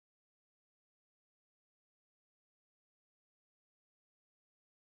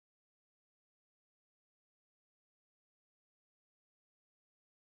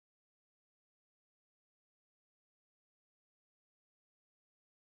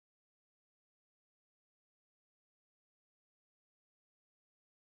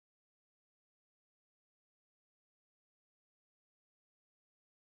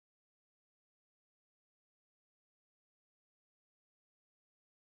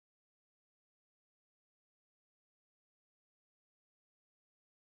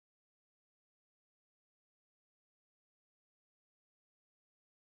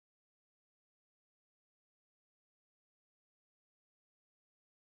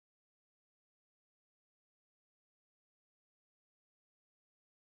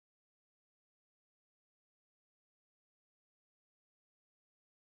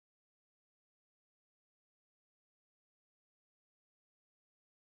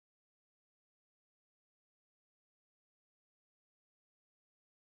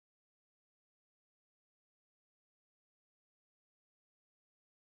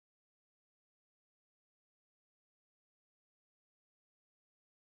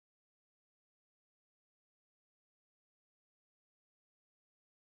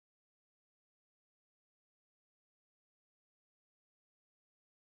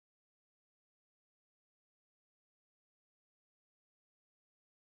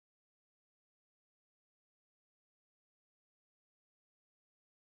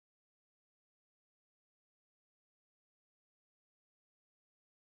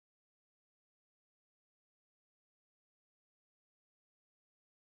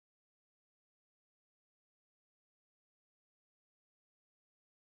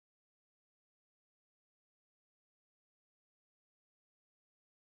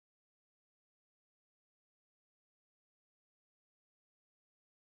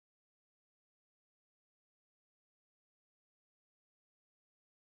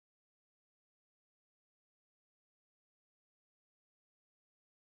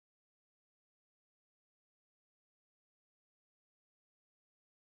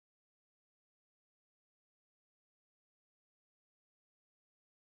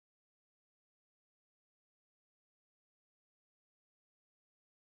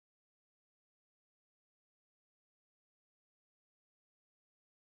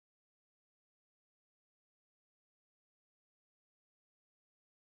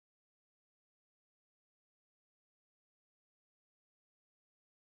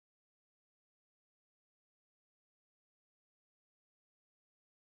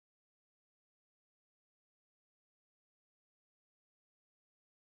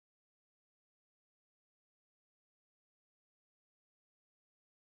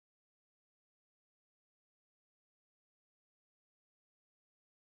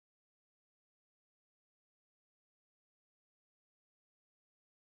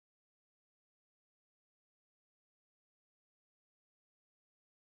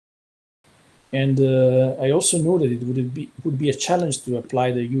And I also know that it would be a challenge to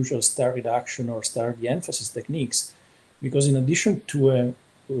apply the usual star reduction or star de-emphasis techniques, because in addition to a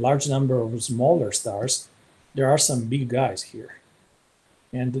large number of smaller stars, there are some big guys here.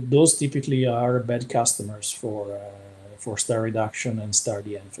 And those typically are bad customers for star reduction and star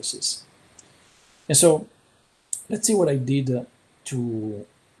de-emphasis. And so let's see what I did to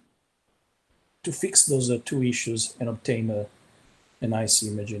fix those two issues and obtain a nice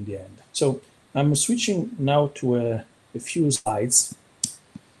image in the end. So I'm switching now to a few slides.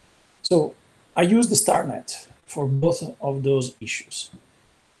 So I use the StarNet for both of those issues.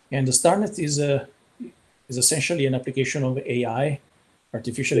 And the StarNet is essentially an application of AI,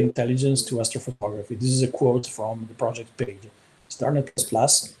 artificial intelligence, to astrophotography. This is a quote from the project page. StarNet++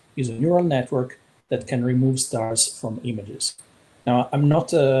 is a neural network that can remove stars from images. Now, I'm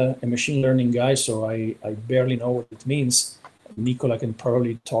not a machine learning guy, so I barely know what it means. Nicola can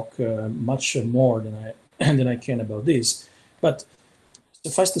probably talk much more than I can about this. But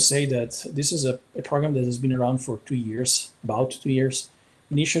suffice to say that this is a program that has been around for 2 years, about 2 years.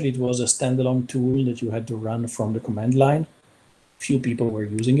 Initially, it was a standalone tool that you had to run from the command line. Few people were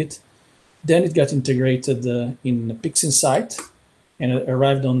using it. Then it got integrated in Pixinsight and it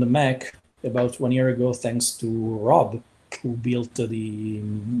arrived on the Mac about 1 year ago, thanks to Rob, who built the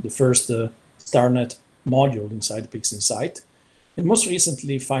first StarNet module inside Pixinsight. And most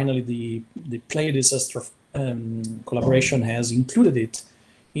recently, finally, the Pleiades Astro collaboration has included it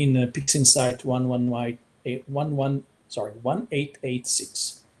in Pixinsight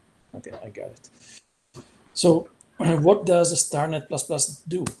 1886. Okay, I got it. So what does StarNet++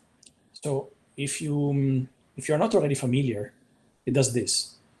 do? So if you're not already familiar, it does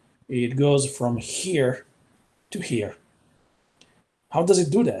this. It goes from here to here. How does it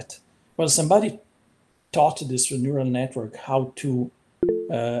do that? Well, somebody taught this neural network how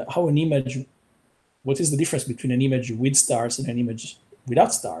an image, what is the difference between an image with stars and an image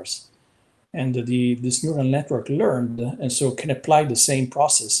without stars? And this neural network learned, and so can apply the same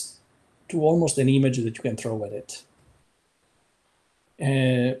process to almost an image that you can throw at it.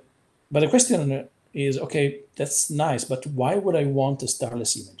 But the question is, okay, that's nice, but why would I want a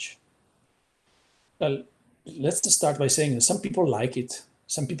starless image? Well, let's just start by saying that some people like it.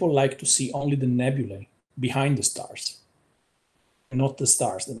 Some people like to see only the nebulae behind the stars, not the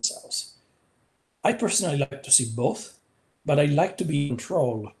stars themselves. I personally like to see both, but I like to be in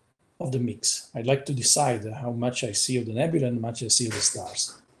control of the mix. I'd like to decide how much I see of the nebula and how much I see of the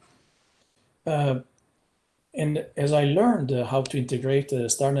stars. And as I learned how to integrate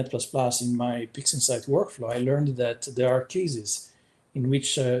StarNet++ in my Pixinsight workflow, I learned that there are cases in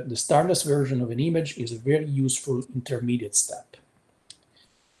which the starless version of an image is a very useful intermediate step.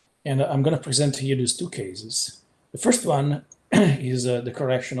 And I'm going to present here these two cases. The first one is the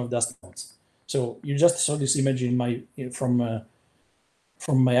correction of dust motes. So you just saw this image from my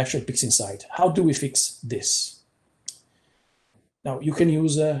actual Pixinsight. How do we fix this? Now you can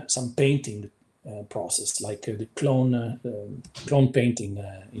use some painting process, like the clone painting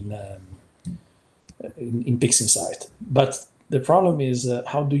in Pixinsight. But the problem is,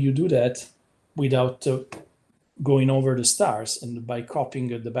 how do you do that without going over the stars and by copying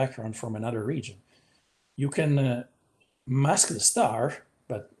the background from another region? You can mask the star,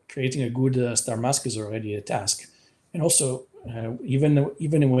 but creating a good star mask is already a task. And also,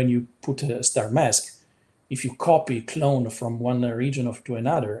 even when you put a star mask, if you copy clone from one region to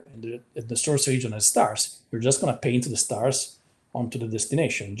another, and the source region has stars, you're just going to paint the stars onto the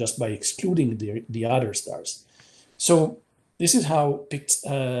destination just by excluding the other stars. So this is how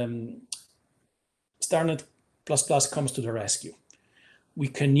StarNet++ comes to the rescue. We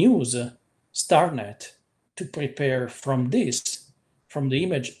can use StarNet to prepare from the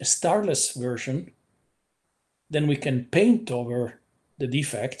image, a starless version. Then we can paint over the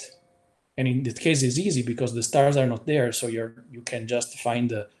defect. And in that case, it's easy because the stars are not there. So you can just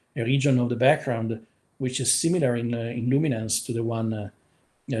find a region of the background which is similar in luminance to the one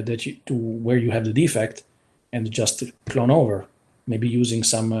where you have the defect, and just clone over, maybe using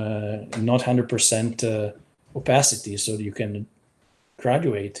some not 100% opacity, so that you can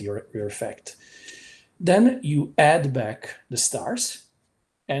graduate your effect. Then you add back the stars,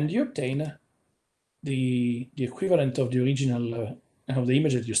 and you obtain the equivalent of the original of the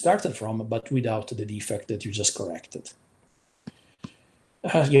image that you started from, but without the defect that you just corrected.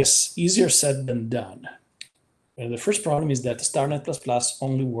 Yes, easier said than done. The first problem is that StarNet++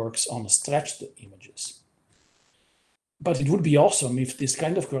 only works on stretched images. But it would be awesome if this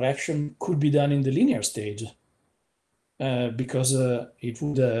kind of correction could be done in the linear stage, because it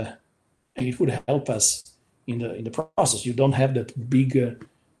would help us in the process. You don't have that big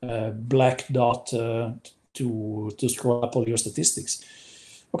black dot to scroll up all your statistics.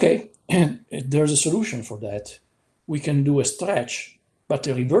 Okay, and there's a solution for that. We can do a stretch, but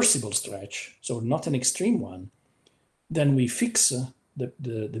a reversible stretch, so not an extreme one. Then we fix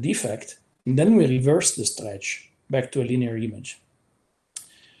the defect, and then we reverse the stretch back to a linear image.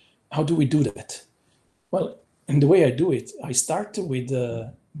 How do we do that? Well, and the way I do it, I start with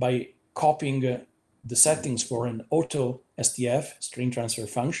by copying the settings for an auto STF, string transfer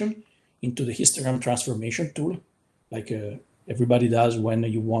function, into the histogram transformation tool, like everybody does when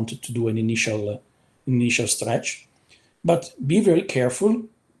you want to do an initial stretch. But be very careful,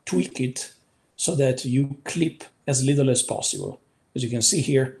 tweak it so that you clip as little as possible. As you can see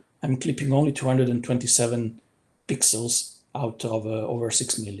here, I'm clipping only 227 pixels out of over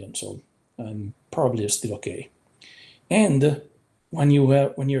 6 million, so probably still okay. And when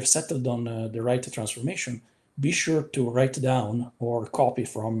you're settled on the right transformation, be sure to write down or copy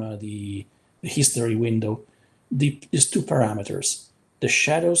from the history window these two parameters, the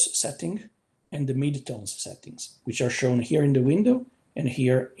shadows setting and the midtones settings, which are shown here in the window and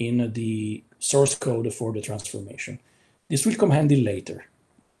here in the source code for the transformation. This will come handy later,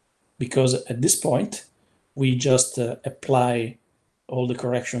 because at this point, we just apply all the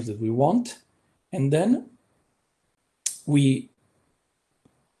corrections that we want, and then the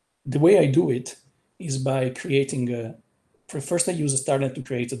way I do it is by creating first I use a StarNet to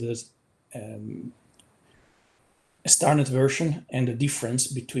create a StarNet version and the difference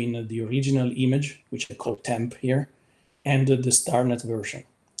between the original image, which I call temp here, and the StarNet version.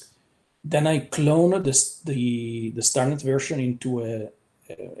 Then I clone the StarNet version into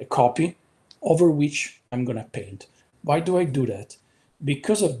a copy over which I'm going to paint. Why do I do that?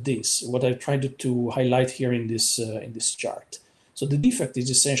 Because of this, what I tried to highlight here in this chart. So the defect is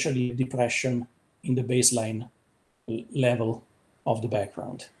essentially a depression in the baseline level of the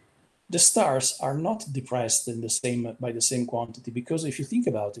background. The stars are not depressed by the same quantity, because if you think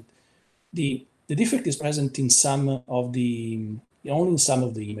about it, the defect is present in only in some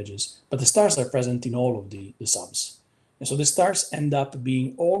of the images, but the stars are present in all of the subs. And so the stars end up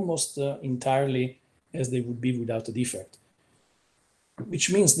being almost entirely as they would be without a defect,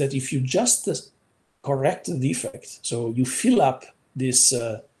 which means that if you just correct the defect, so you fill up this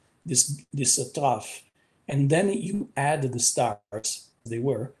trough, and then you add the stars as they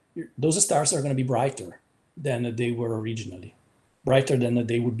were, those stars are going to be brighter than they were originally, brighter than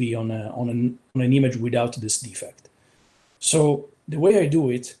they would be on an image without this defect. So the way I do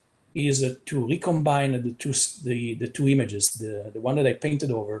it is to recombine the two images, the one that I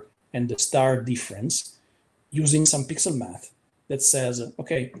painted over and the star difference, using some pixel math that says,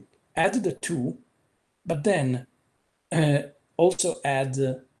 okay, add the two, but then also add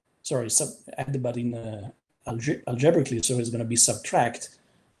but in algebraically, so it's going to be subtract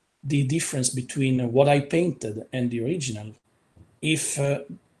the difference between what I painted and the original, if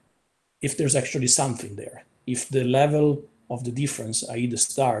there's actually something there. If the level of the difference, i.e. the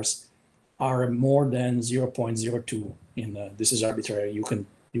stars, are more than 0.02, this is arbitrary. You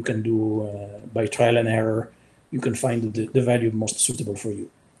can do by trial and error, you can find the value most suitable for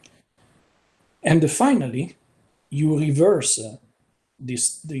you. And finally, you reverse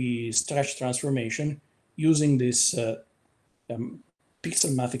the stretch transformation using this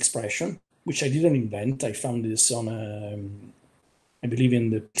pixel math expression, which I didn't invent. I found this on, I believe, in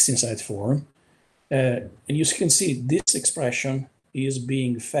the Pixinsight forum. And you can see this expression is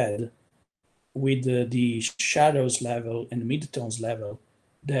being fed with the shadows level and the midtones level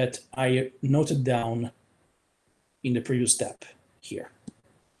that I noted down in the previous step here.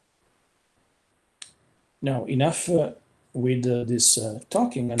 Now, enough with this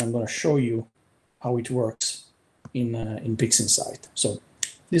talking, and I'm going to show you how it works in Pixinsight. So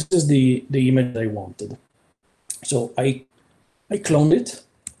this is the image I wanted. So I cloned it,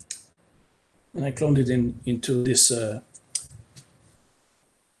 and I cloned it into this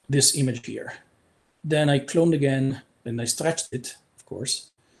this image here. Then I cloned again, and I stretched it, of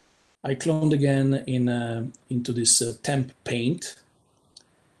course. I cloned again into this temp paint.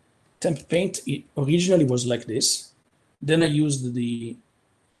 Temp paint originally was like this. Then I used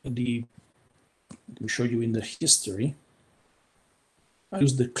let me show you in the history. I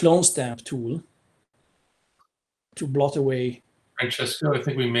used the clone stamp tool to blot away. Francesco, I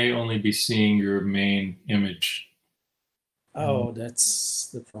think we may only be seeing your main image. Oh, that's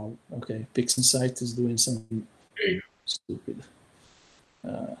the problem. Okay, Pixinsight is doing something stupid.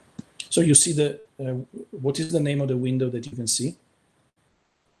 So you see what is the name of the window that you can see?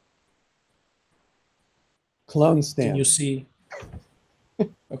 Clone stamp. Can you see?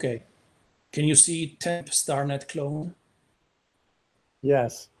 Okay. Can you see temp StarNet clone?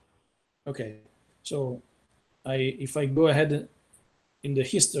 Yes. Okay, so if I go ahead in the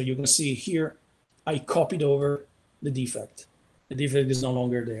history, you can see here, I copied over the defect. The defect is no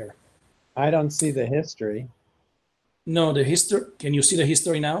longer there. I don't see the history. No, the history, can you see the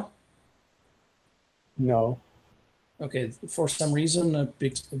history now? No. Okay, for some reason,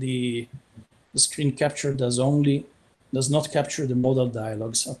 the screen capture does not capture the modal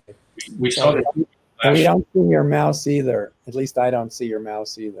dialogues. Okay. We saw that. We don't see your mouse either. At least I don't see your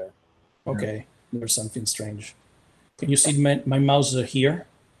mouse either. Okay, there's something strange. Can you see my mouse here?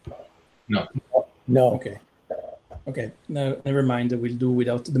 No. No. Okay. Okay, no, never mind. We'll do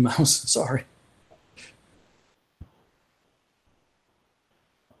without the mouse. Sorry.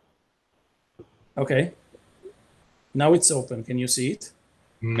 Okay. Now it's open. Can you see it?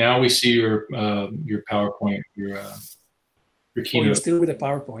 Now we see your PowerPoint, your Oh, you're keynote. still with the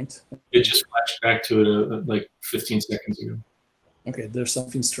PowerPoint. It just flashed back to it like 15 seconds ago. Okay, there's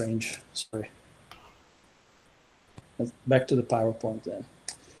something strange. Sorry. Back to the PowerPoint then.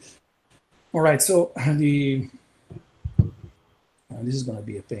 All right, so this is going to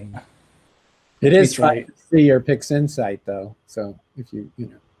be a pain. It is try. fun to see your Pixinsight though. So if you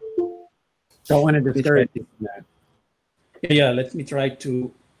don't want to discourage you from that. Yeah, let me try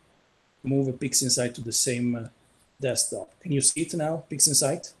to move a Pixinsight to the same desktop. Can you see it now,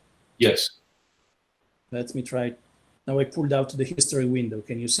 Pixinsight? Yes. Let me try. Now I pulled out the history window.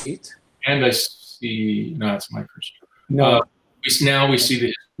 Can you see it? And I see, no, it's my cursor. No. Now we see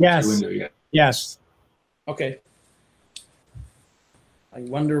the Yes. window, yeah. Yes. Okay. I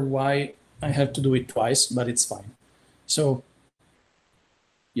wonder why I have to do it twice, but it's fine. So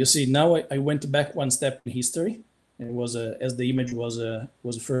you see, now I went back one step in history. It was as the image was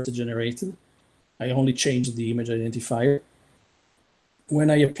first generated. I only changed the image identifier. When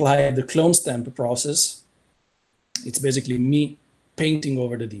I apply the clone stamp process, it's basically me painting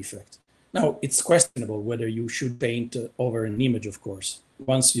over the defect. Now, it's questionable whether you should paint over an image, of course.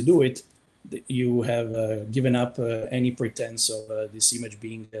 Once you do it, you have given up any pretense of this image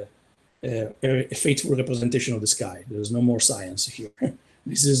being a faithful representation of the sky. There's no more science here.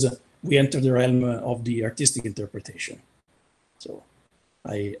 This is, we enter the realm of the artistic interpretation. So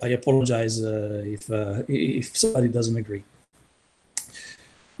I apologize if somebody doesn't agree.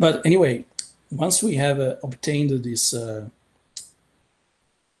 But anyway, once we have obtained this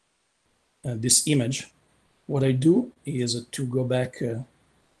this image, what I do is to go back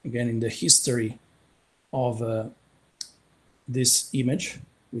again in the history of this image,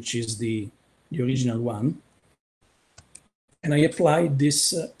 which is the original one, and I apply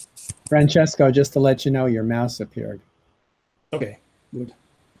this. Francesco, just to let you know, your mouse appeared. Okay, good.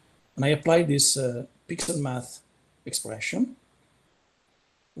 And I apply this pixel math expression.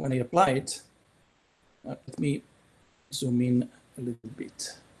 When I apply it, let me zoom in a little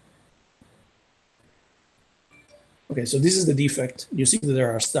bit. Okay, so this is the defect. You see that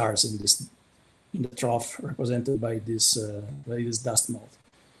there are stars in the trough represented by this dust mote.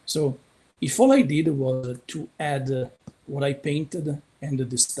 So if all I did was to add what I painted and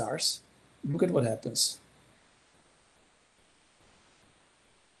the stars, look at what happens.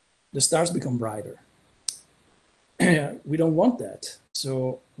 The stars become brighter. We don't want that.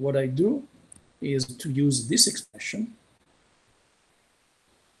 So what I do is to use this expression.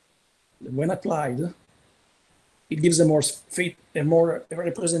 When applied, it gives a more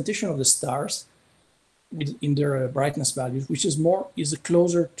representation of the stars in their brightness values, which is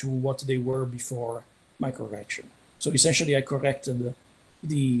closer to what they were before my correction. So essentially, I corrected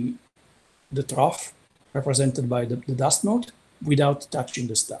the trough represented by the dust mote without touching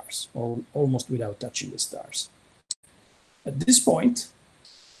the stars, or almost without touching the stars. At this point,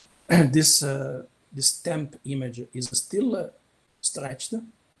 this temp image is still stretched.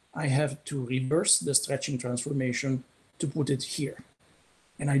 I have to reverse the stretching transformation to put it here.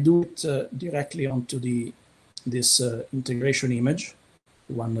 And I do it directly onto this integration image,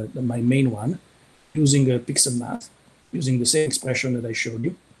 my main one, using a pixel math, using the same expression that I showed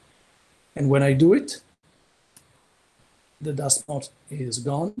you. And when I do it, the dust mote is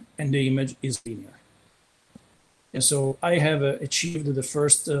gone and the image is linear. And so I have achieved the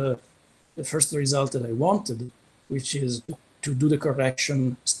first result that I wanted, which is to do the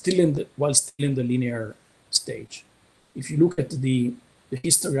correction while still in the linear stage. If you look at the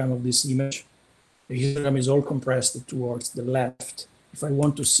histogram of this image, the histogram is all compressed towards the left. If I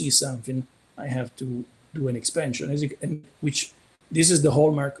want to see something, I have to do an expansion, which this is the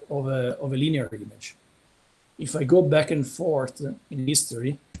hallmark of a linear image. If I go back and forth in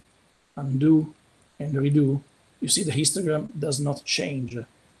history, undo and redo, you see the histogram does not change,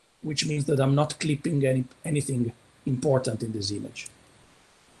 which means that I'm not clipping anything important in this image.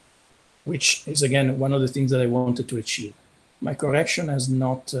 which is again one of the things that I wanted to achieve. My correction has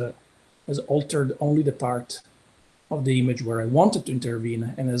not has altered only the part of the image where I wanted to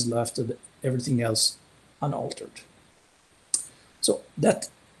intervene and has left everything else unaltered. So that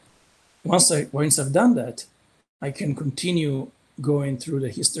once I've done that, I can continue going through the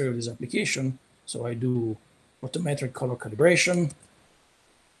history of this application. So I do automatic color calibration,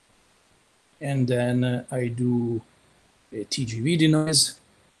 and then I do a TGV denoise,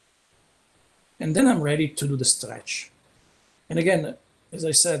 and then I'm ready to do the stretch. And again, as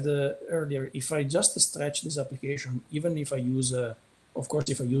I said earlier, if I just stretch this application, even if I use, of course,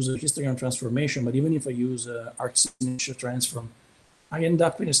 if I use a histogram transformation, but even if I use arc signature transform, I end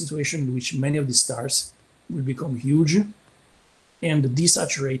up in a situation in which many of the stars will become huge and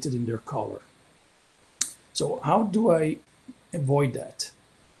desaturated in their color. So how do I avoid that?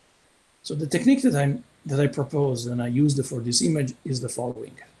 So the technique that I propose and I used for this image is the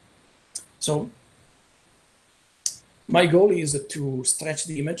following. So my goal is to stretch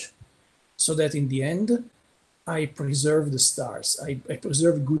the image so that in the end, I preserve the stars. I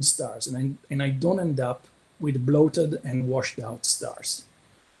preserve good stars, and I don't end up with bloated and washed out stars.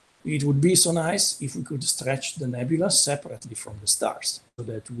 It would be so nice if we could stretch the nebula separately from the stars so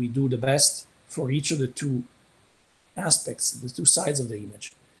that we do the best for each of the two aspects, the two sides of the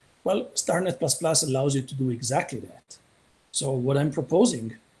image. Well, StarNet++ allows you to do exactly that. So what I'm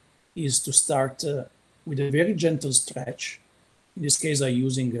proposing is to start with a very gentle stretch. In this case, I'm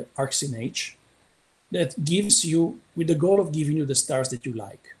using ArcSyn-H that gives you, with the goal of giving you the stars that you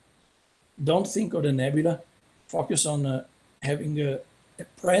like. Don't think of the nebula. Focus on having a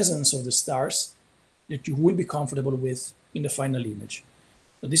presence of the stars that you will be comfortable with in the final image.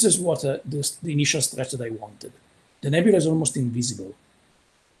 So this is what the initial stretch that I wanted. The nebula is almost invisible.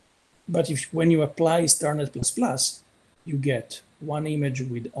 But when you apply StarNet++, you get one image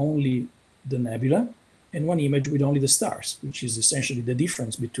with only the nebula and one image with only the stars, which is essentially the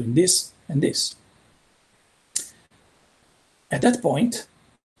difference between this and this. At that point,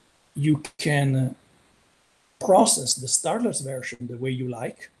 you can process the starless version the way you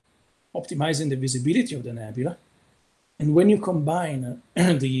like, optimizing the visibility of the nebula. And when you combine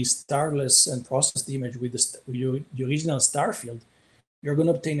the starless and processed image with the original star field, you're going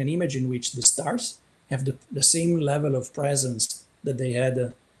to obtain an image in which the stars have the same level of presence that they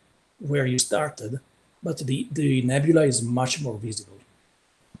had where you started, but the nebula is much more visible.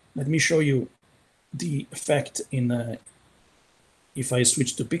 Let me show you the effect in if I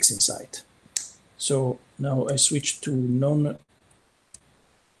switch to Pixinsight. So now I switch to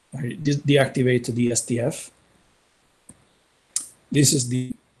deactivate the STF. This is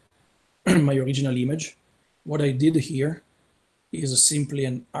my original image. What I did here is simply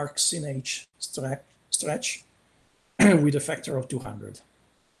an ArcSyn-H stretch with a factor of 200,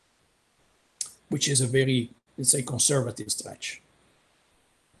 which is a very, let's say, conservative stretch.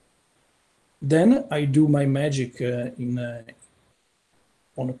 Then I do my magic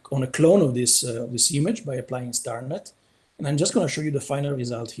on a clone of this image by applying StarNet, and I'm just going to show you the final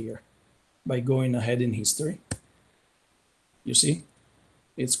result here by going ahead in history. You see,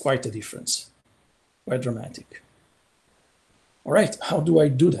 it's quite a difference, quite dramatic. All right, how do I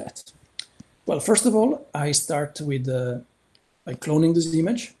do that? Well, first of all, I start with by cloning this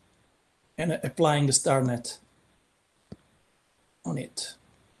image and applying the StarNet on it.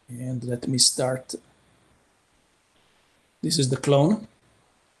 And let me start. This is the clone.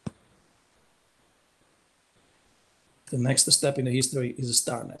 The next step in the history is a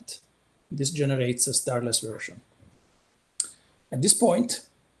StarNet. This generates a starless version. At this point,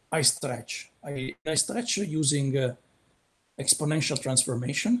 I stretch. I stretch using exponential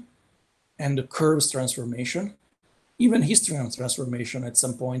transformation and the curves transformation, even histogram transformation at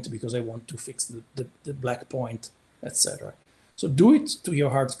some point because I want to fix the black point, etc. So do it to your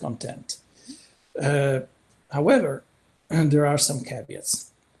heart's content. However, there are some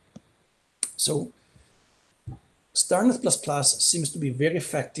caveats. So StarNet++ seems to be very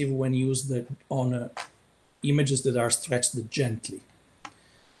effective when used on images that are stretched gently.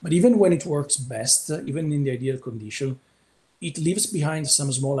 But even when it works best, even in the ideal condition, it leaves behind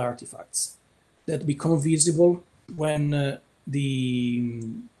some small artifacts that become visible when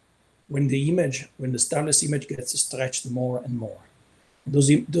the starless image gets stretched more and more.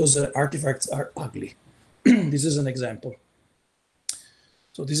 Those artifacts are ugly. This is an example.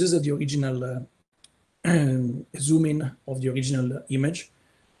 So this is the original zoom in of the original image.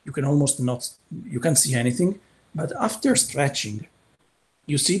 You can almost you can't see anything, but after stretching,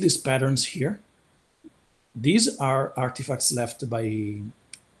 you see these patterns here. These are artifacts left by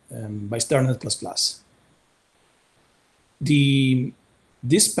StarNet++.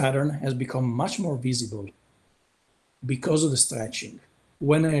 This pattern has become much more visible because of the stretching.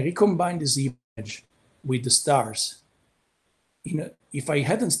 When I recombine this image with the stars, if I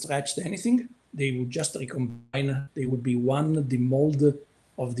hadn't stretched anything, they would just recombine. They would be one, the mold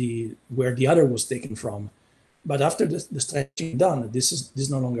of where the other was taken from. But after the stretching done, this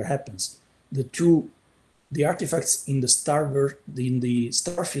no longer happens. The artifacts in the star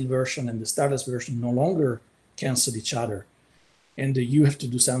field version and the starless version no longer cancel each other, and you have to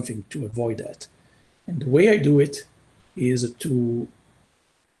do something to avoid that. And the way I do it is to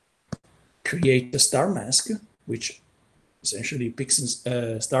create a star mask, which essentially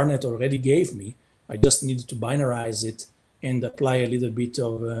StarNet already gave me. I just needed to binarize it and apply a little bit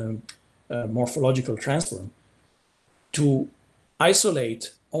of morphological transform to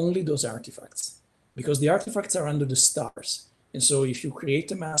isolate only those artifacts, because the artifacts are under the stars. And so if you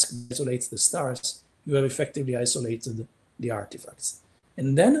create a mask that isolates the stars, you have effectively isolated the artifacts.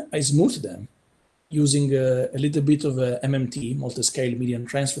 And then I smooth them using a little bit of a MMT, multi-scale median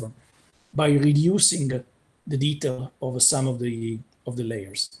transform, by reducing the detail of some of the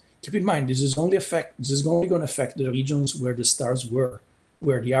layers. Keep in mind, this is only going to affect the regions where the stars were,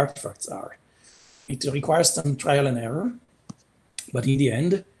 where the artifacts are. It requires some trial and error, but in the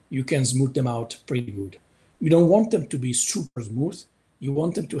end, you can smooth them out pretty good. You don't want them to be super smooth. You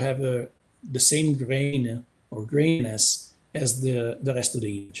want them to have the same grain or graininess as the rest of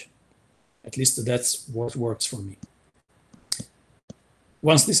the image. At least that's what works for me.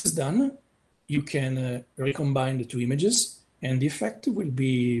 Once this is done, you can recombine the two images, and the effect will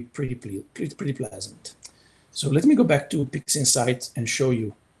be pretty pleasant. So let me go back to Pixinsight and show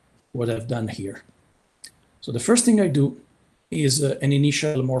you what I've done here. So the first thing I do is an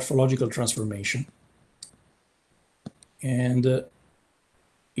initial morphological transformation. And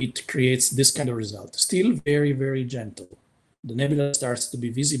it creates this kind of result. Still very, very gentle. The nebula starts to be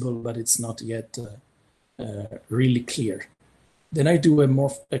visible, but it's not yet really clear. Then I do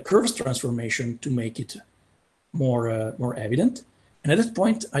a curves transformation to make it more evident. And at that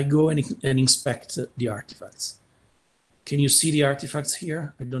point, I go and inspect the artifacts. Can you see the artifacts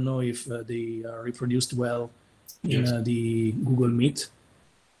here? I don't know if they are reproduced well in the Google Meet.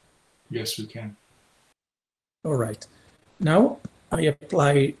 Yes, we can. All right. Now I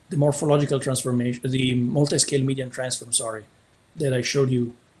apply the morphological transformation, the multi-scale median transform, sorry, that I showed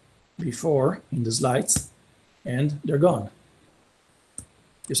you before in the slides, and they're gone.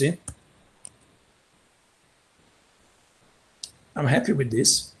 You see? I'm happy with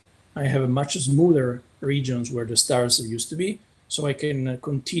this. I have a much smoother regions where the stars used to be, so I can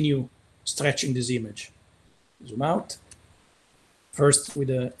continue stretching this image. Zoom out. First with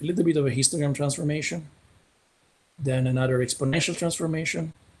a little bit of a histogram transformation, then another exponential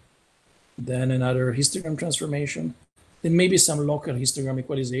transformation, then another histogram transformation, then maybe some local histogram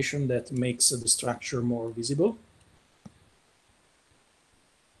equalization that makes the structure more visible.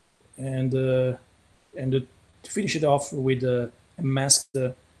 And to finish it off with a masked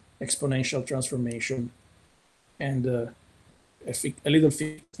exponential transformation and a little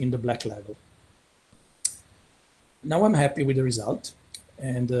fit in the black level. Now I'm happy with the result,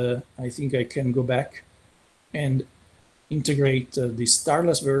 and I think I can go back and integrate the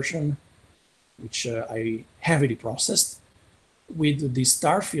starless version, which I heavily processed, with the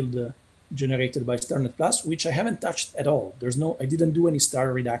star field generated by StarNet Plus, which I haven't touched at all. I didn't do any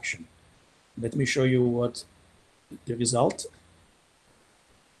star reduction. Let me show you what the result.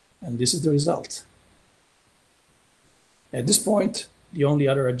 And this is the result. At this point, the only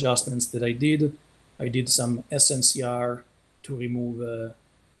other adjustments that I did some SNCR to remove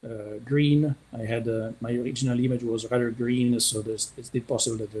green. I had my original image was rather green, so it's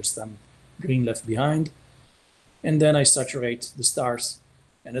possible that there's some green left behind. And then I saturate the stars,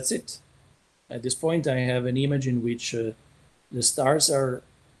 and that's it. At this point, I have an image in which the stars are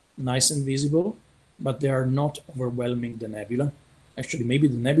nice and visible, but they are not overwhelming the nebula. Actually, maybe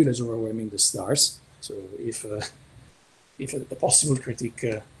the nebula is overwhelming the stars. So if a possible critique,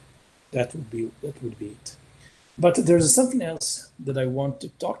 that would be it. But there's something else that I want to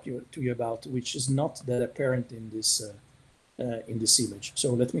talk to you about, which is not that apparent in this image.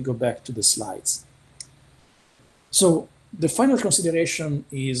 So let me go back to the slides. So the final consideration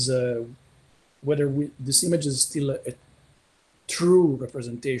is whether this image is still a true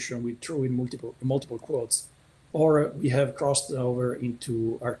representation with true in multiple quotes, or we have crossed over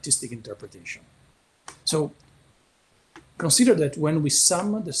into artistic interpretation. So consider that when we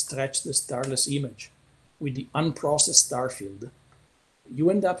sum the stretched starless image with the unprocessed star field, you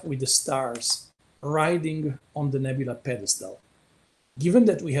end up with the stars riding on the nebula pedestal. Given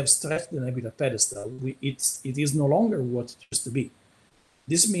that we have stretched the nebula pedestal, it is no longer what it used to be.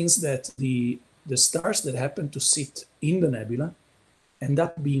 This means that the stars that happen to sit in the nebula end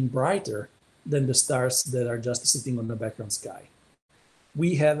up being brighter than the stars that are just sitting on the background sky. We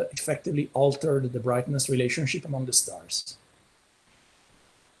have effectively altered the brightness relationship among the stars.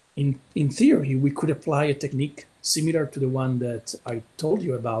 In theory, we could apply a technique similar to the one that I told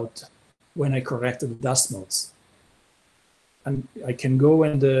you about when I corrected the dust motes. And I can go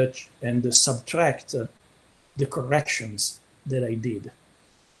and subtract the corrections that I did,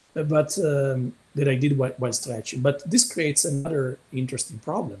 that I did while stretching. But this creates another interesting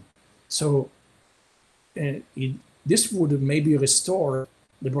problem. So this would maybe restore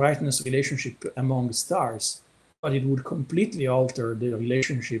the brightness relationship among stars, but it would completely alter the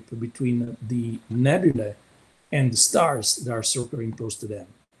relationship between the nebula and the stars that are circling close to them.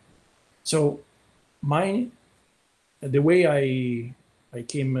 So the way I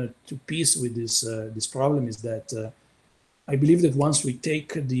came to peace with this problem is that I believe that once we take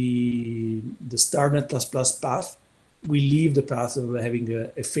the StarNet++ path, we leave the path of having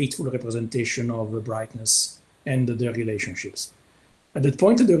a faithful representation of the brightness and their relationships. At that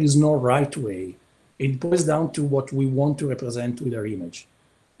point, there is no right way. It boils down to what we want to represent with our image.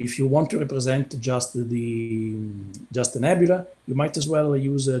 If you want to represent just the nebula, you might as well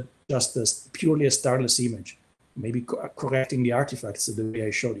use purely a starless image, maybe correcting the artifacts the way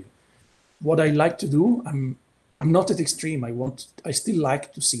I showed you. What I like to do, I'm not at extreme. I still like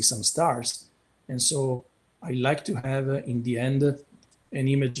to see some stars, and so I like to have in the end an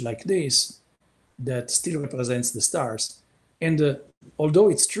image like this that still represents the stars. And although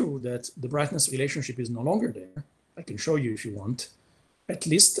it's true that the brightness relationship is no longer there, I can show you if you want. At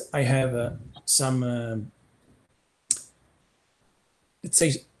least I have some, let's say,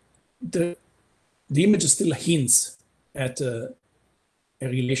 the image still hints at a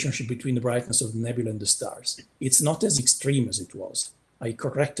relationship between the brightness of the nebula and the stars. It's not as extreme as it was. I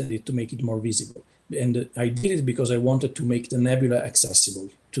corrected it to make it more visible. And I did it because I wanted to make the nebula accessible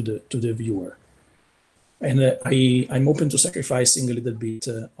to the viewer. And I'm open to sacrificing a little bit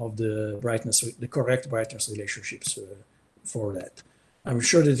of the brightness, the correct brightness relationships for that. I'm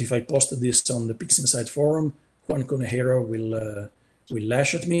sure that if I posted this on the Pixinsight forum, Juan Conejero will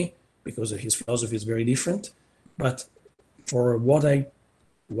lash at me because his philosophy is very different. But for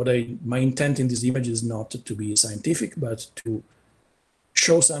my intent in this image is not to be scientific, but to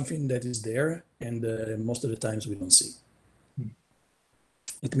show something that is there, and most of the times we don't see.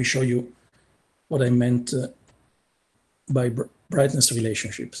 Let me show you what I meant by brightness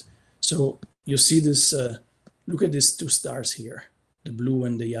relationships. So you see this, look at these two stars here, the blue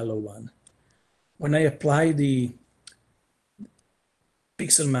and the yellow one. When I apply the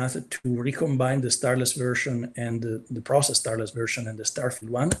pixel math to recombine the starless version and the process starless version and the starfield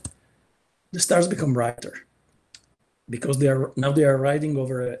one, the stars become brighter because they are riding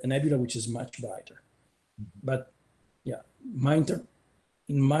over a nebula which is much brighter. But yeah,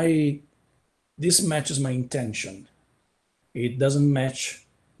 this matches my intention. It doesn't match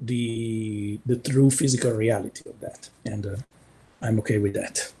the true physical reality of that, and I'm okay with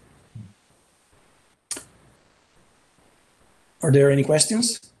that. Are there any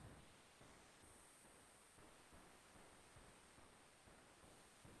questions?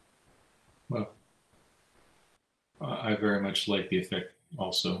 Well, I very much like the effect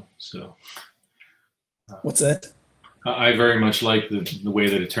also, so. What's that? I very much like the way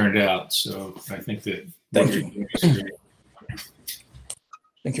that it turned out, so I think that. Thank you.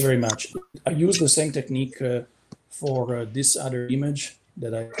 Thank you very much. I use the same technique for this other image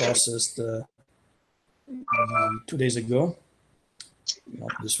that I processed 2 days ago.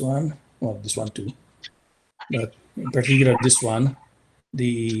 Not this one, well, this one too, but in particular this one,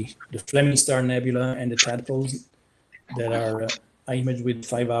 the Fleming Star Nebula and the tadpoles that are imaged with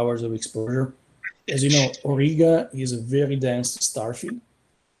 5 hours of exposure. As you know, Auriga is a very dense star field.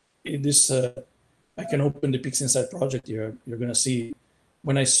 I can open the Pixinsight project here. You're going to see,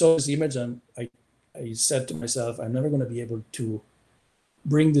 when I saw this image, I said to myself, I'm never going to be able to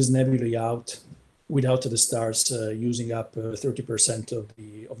bring this nebula out without the stars using up 30% of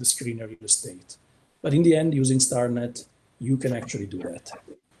the screen real estate. But in the end, using StarNet, you can actually do that.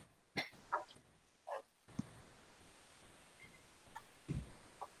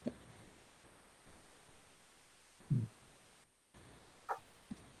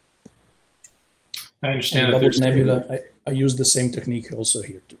 I understand that there's nebula. I use the same technique also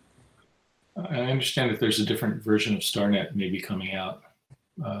here too. I understand that there's a different version of StarNet maybe coming out,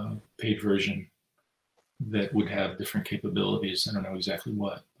 paid version, that would have different capabilities. I don't know exactly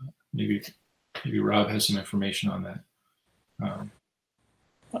what. But maybe Rob has some information on that.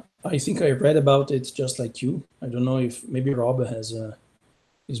 I think I read about it just like you. I don't know if maybe Rob has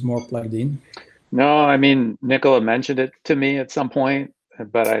is more plugged in. No, I mean, Nicola mentioned it to me at some point,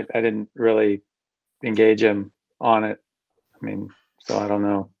 but I didn't really engage him on it. I mean, so I don't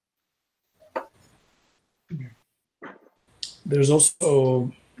know. There's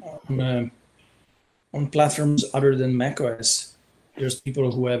also on platforms other than macOS, there's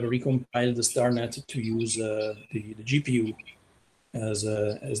people who have recompiled the StarNet to use the GPU as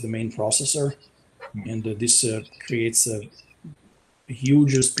the main processor, and this creates a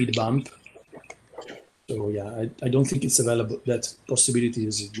huge speed bump. So yeah, I don't think it's available. That possibility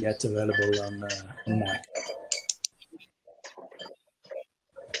is yet available on Mac.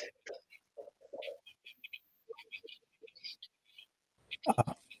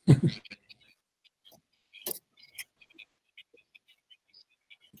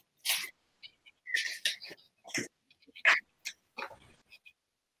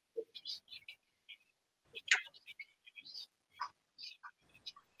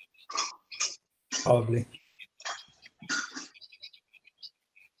 Probably.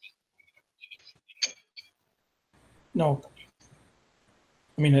 No.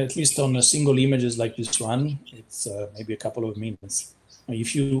 I mean, at least on a single images like this one, it's maybe a couple of minutes.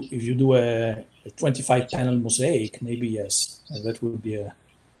 If you do a 25 panel mosaic, maybe yes, that would be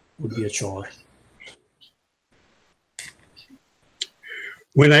a chore.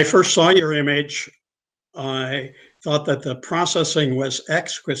 When I first saw your image, I thought that the processing was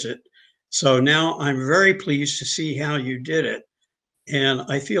exquisite. So now I'm very pleased to see how you did it. And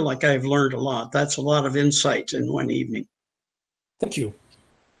I feel like I've learned a lot. That's a lot of insight in one evening. Thank you.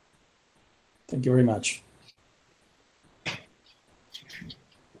 Thank you very much.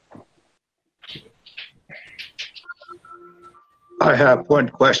 I have one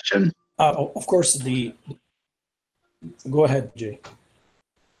question. Of course, go ahead, Jay.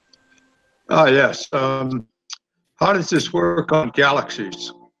 Yes. How does this work on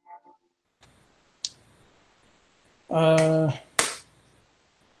galaxies?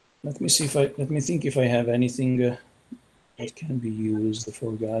 Let me think if I have anything that can be used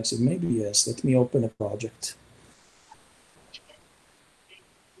for Galaxy. Maybe yes. Let me open a project.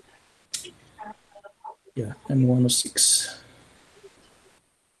 Yeah, M106.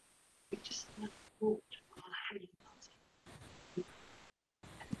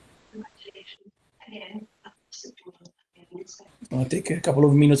 I'll take a couple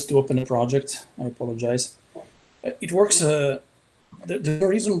of minutes to open a project. I apologize. It works. The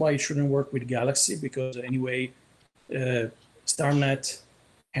reason why it shouldn't work with Galaxy, because anyway, StarNet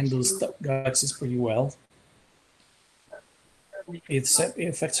handles galaxies pretty well. It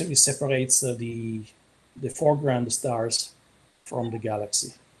effectively separates the foreground stars from the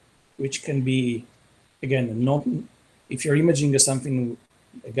galaxy, which can be, again, not if you're imaging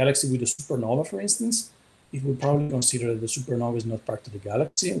a galaxy with a supernova, for instance, it would probably consider that the supernova is not part of the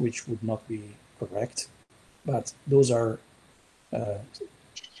galaxy, which would not be correct. But those are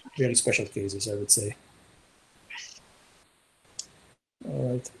very special cases, I would say.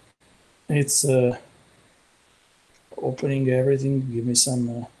 All right, it's opening everything. Give me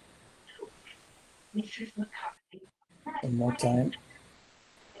some more time.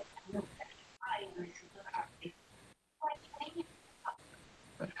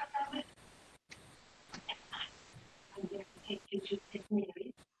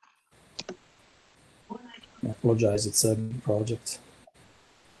 I apologize, it's a big project.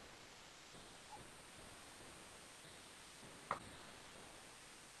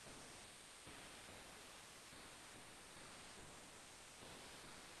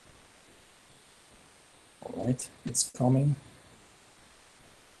 All right, it's coming.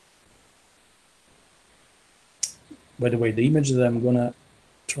 By the way, the image that I'm gonna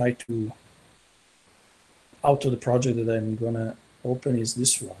try to out of the project that I'm gonna open is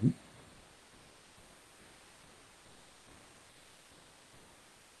this one.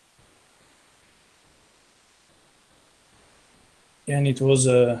 And it was,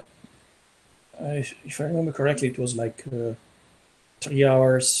 if I remember correctly, it was like 3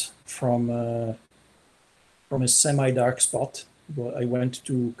 hours from a semi-dark spot. I went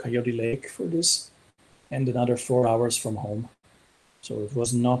to Coyote Lake for this, and another 4 hours from home. So it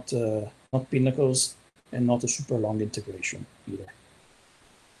was not pinnacles and not a super long integration either.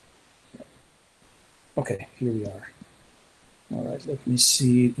 Okay, here we are. All right, let me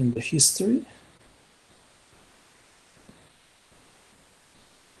see in the history.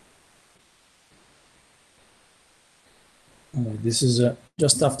 All right, this is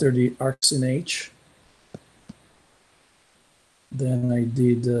just after the arcs in H. Then I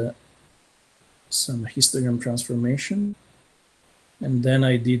did some histogram transformation. And then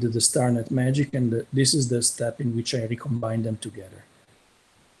I did the StarNet magic, and this is the step in which I recombine them together.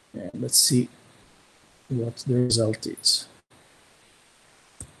 And let's see what the result is.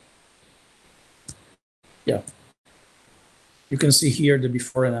 Yeah, you can see here the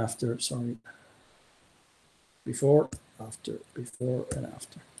before and after. Sorry, before, after, before and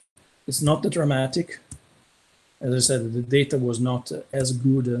after. It's not that dramatic. As I said, the data was not as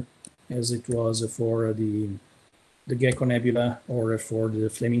good as it was for the Gecko Nebula or for the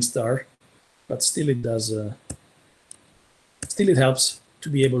Flaming Star, but still it does. Still, it helps to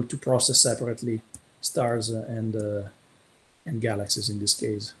be able to process separately stars and galaxies in this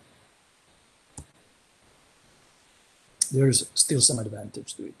case. There's still some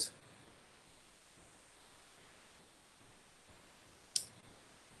advantage to it.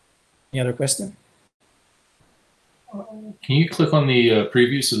 Any other question? Can you click on the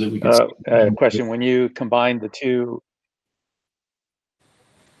preview so that we can see? Question, when you combine the two.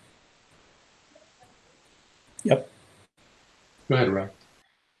 Yep. Go ahead, Rob.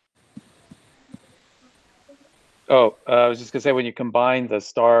 Oh, I was just gonna say, when you combine the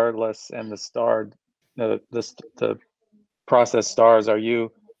starless and the starred, the processed stars,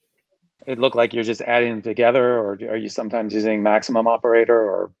 it looked like you're just adding them together, or are you sometimes using maximum operator,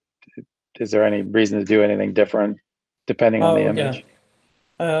 or is there any reason to do anything different depending on the image?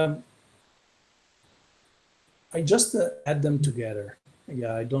 Yeah. I just add them together.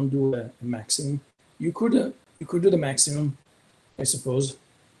 Yeah, I don't do a maximum. You could do the maximum, I suppose.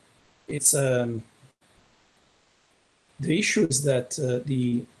 It's the issue is that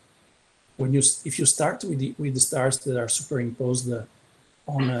if you start with the stars that are superimposed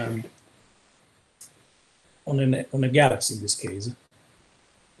on a galaxy in this case,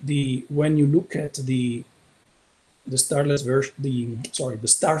 when you look at the starless version, the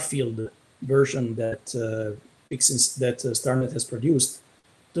star field version that StarNet has produced,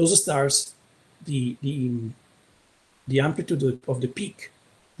 those stars, the amplitude of the peak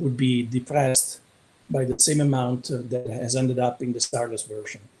would be depressed by the same amount that has ended up in the starless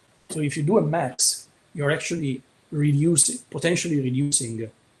version. So if you do a max, you're actually potentially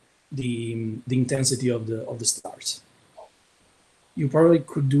reducing the intensity of the stars. You probably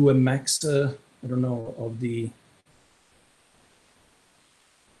could do a max, I don't know, of the,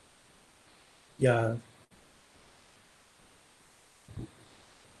 yeah.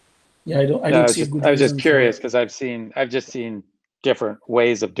 I don't see a good reason. I was just curious because I've just seen different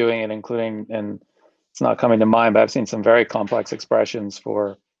ways of doing it, including, and it's not coming to mind, but I've seen some very complex expressions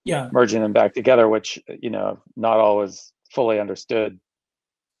for merging them back together, which, not always fully understood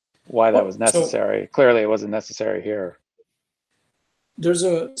why that was necessary. Clearly it wasn't necessary here. There's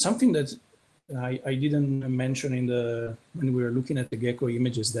something that I didn't mention when we were looking at the Gecko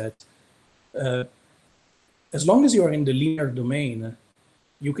images, that as long as you are in the linear domain,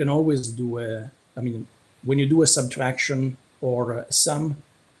 you can always do when you do a subtraction or a sum,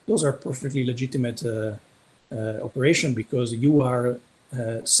 those are perfectly legitimate operation, because you are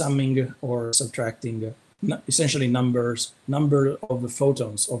summing or subtracting essentially number of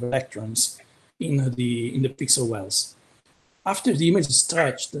photons, of electrons in the pixel wells. After the image is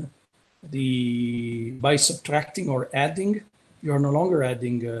stretched, by subtracting or adding, you are no longer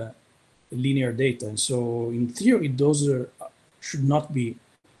adding linear data. And so in theory, those should not be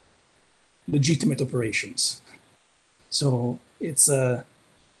legitimate operations. So it's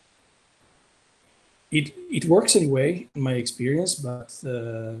it works anyway in my experience, but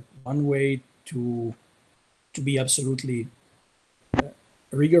one way to be absolutely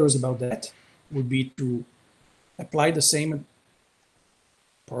rigorous about that would be to apply the same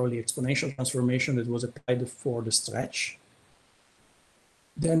probably exponential transformation that was applied for the stretch,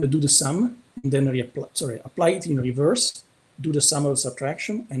 then do the sum, and then apply it in reverse, do the sum of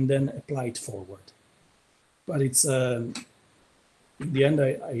subtraction, and then apply it forward. But it's in the end,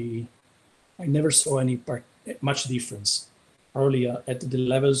 I never saw much difference. Probably at the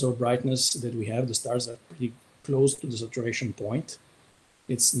levels of brightness that we have, the stars are pretty close to the saturation point.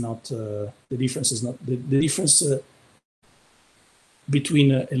 It's not the difference is not the difference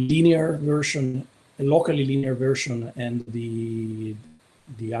between a linear version, a locally linear version, and the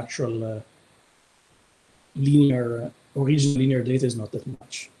actual original linear data is not that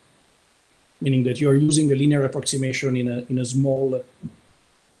much. Meaning that you are using a linear approximation in a small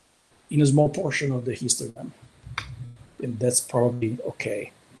portion of the histogram, and that's probably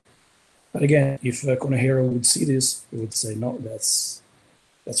okay. But again, if Konehiro would see this, he would say, no, that's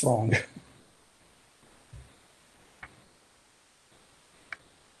wrong.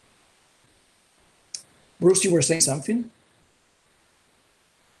 Bruce, you were saying something?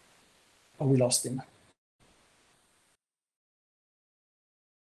 Oh, we lost him.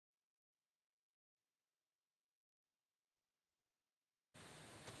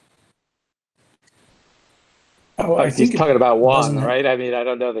 Oh, I He's think talking about doesn't Juan, ha- right? I mean, I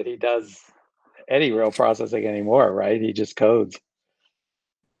don't know that he does any real processing anymore, right? He just codes.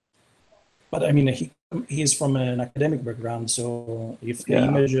 but I mean, he is from an academic background, so if the Yeah.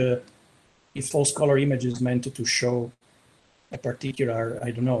 image, if false color image is meant to show a particular,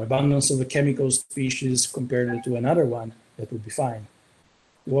 I don't know, abundance of a chemical species compared to another one, that would be fine.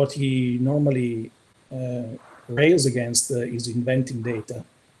 What he normally rails against is inventing data,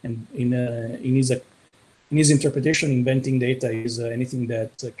 and in his interpretation, inventing data is anything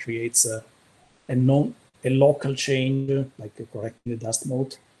that creates a local change, like correcting the dust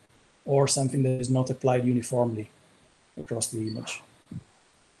mote, or something that is not applied uniformly across the image.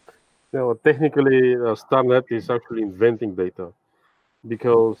 No, technically, StarNet is actually inventing data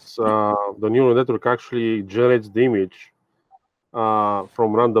because the neural network actually generates the image from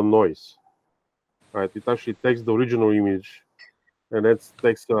random noise, right? It actually takes the original image and it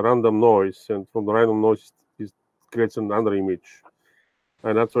takes a random noise, and from the random noise, it creates another image.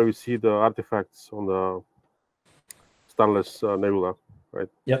 And that's why we see the artifacts on the starless nebula, right?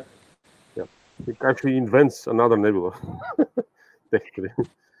 Yep. Yeah. It actually invents another nebula, technically,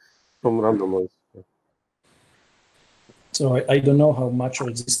 from random noise. Yeah. So I don't know how much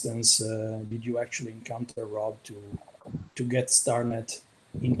resistance did you actually encounter, Rob, to get StarNet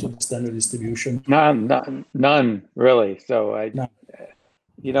into the standard distribution? None really. So None.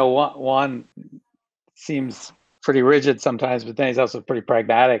 you know, Juan seems pretty rigid sometimes, but then he's also pretty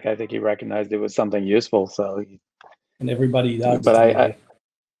pragmatic. I think he recognized it was something useful. So, And everybody does. but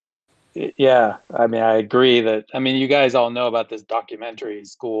yeah, I mean, I agree that, I mean, you guys all know about this documentary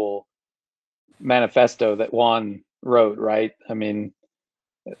school manifesto that Juan wrote, right? I mean,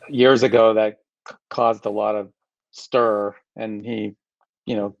 years ago that caused a lot of stir, and he,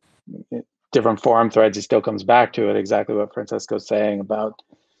 you know, different forum threads, he still comes back to it, exactly what Francesco's saying about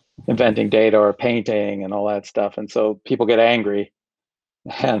inventing data or painting and all that stuff. And so people get angry,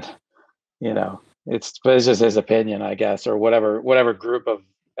 and, you know, it's just his opinion, I guess, or whatever group of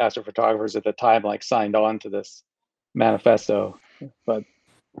astrophotographers at the time like signed on to this manifesto. But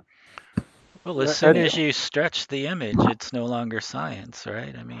well, as soon as you stretch the image, it's no longer science,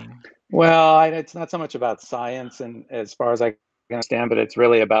 right? I mean, well, it's not so much about science, and as far as I can understand, but it's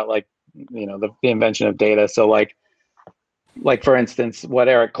really about, like, you know, the invention of data. So like for instance, what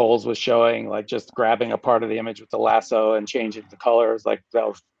Eric Coles was showing, like just grabbing a part of the image with the lasso and changing the colors, like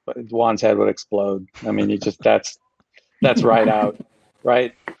Juan's head would explode. I mean, that's right out,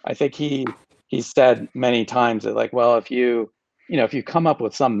 right? I think he said many times that, like, well, if you come up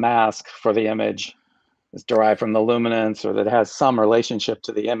with some mask for the image that's derived from the luminance, or that has some relationship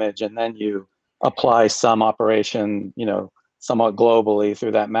to the image, and then you apply some operation, you know, somewhat globally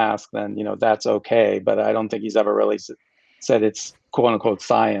through that mask, then, you know, that's okay. But I don't think he's ever really said it's quote unquote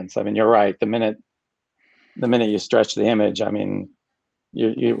science. I mean, you're right. The minute you stretch the image, I mean,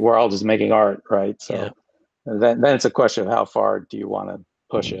 we're all just making art, right? So yeah. then it's a question of how far do you want to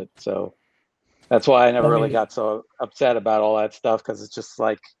push it. So that's why I never really got so upset about all that stuff, because it's just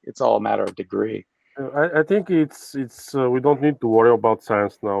like, it's all a matter of degree. I think it's we don't need to worry about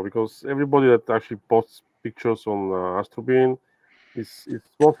science now, because everybody that actually posts pictures on Astrobin is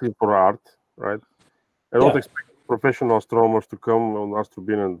mostly for art, right? I don't expect professional astronomers to come on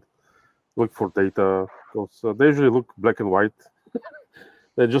Astrobin and look for data, because they usually look black and white.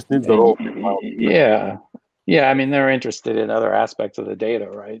 They just need the raw file. Yeah. I mean, they're interested in other aspects of the data,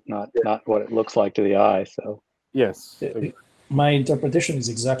 right? Not what it looks like to the eye. So yes, my interpretation is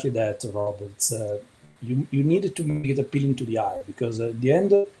exactly that, Rob. It's you needed to make it appealing to the eye, because at the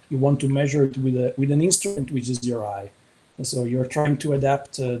end you want to measure it with an instrument which is your eye. And so you're trying to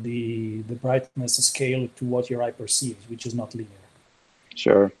adapt the brightness scale to what your eye perceives, which is not linear.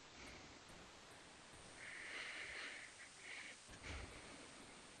 Sure.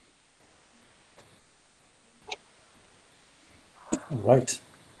 All right.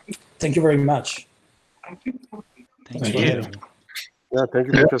 Thank you very much. Thank you. Yeah, thank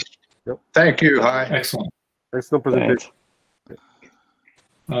you. Yep. Thank you. Hi. Excellent. Excellent presentation.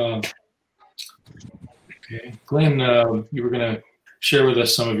 Okay, Glenn, you were going to share with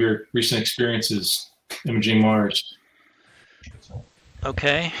us some of your recent experiences imaging Mars.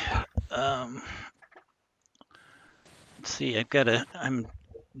 Okay. Let's see. I'm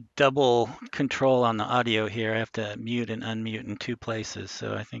double control on the audio here. I have to mute and unmute in two places,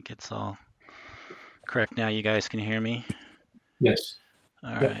 so I think it's all correct now. You guys can hear me? Yes.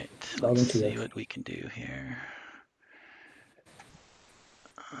 All right. Let's see what we can do here.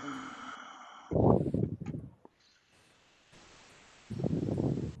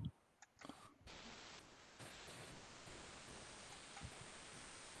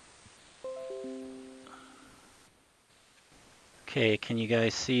 Okay, can you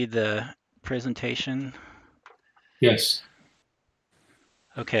guys see the presentation? Yes.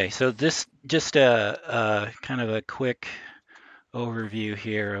 Okay, so this just a kind of a quick overview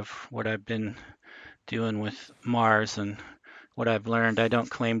here of what I've been doing with Mars and what I've learned. I don't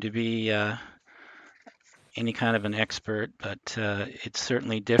claim to be any kind of an expert, but it's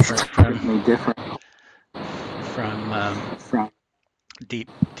certainly different from deep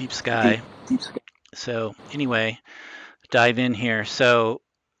sky. So anyway, dive in here. So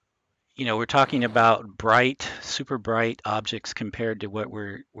we're talking about bright, super bright objects compared to what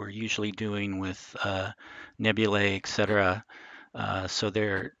we're usually doing with nebulae, etc. So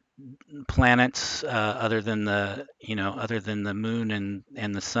they're planets other than the moon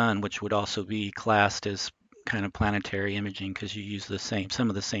and the sun, which would also be classed as kind of planetary imaging because you use some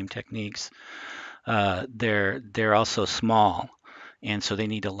of the same techniques. They're also small, and so they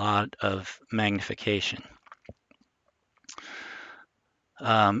need a lot of magnification.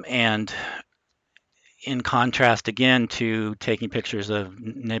 And in contrast, again, to taking pictures of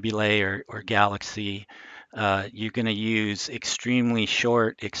nebulae or galaxy, you're going to use extremely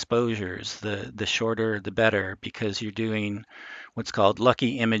short exposures. The shorter, the better, because you're doing what's called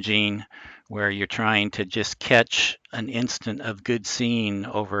lucky imaging, where you're trying to just catch an instant of good scene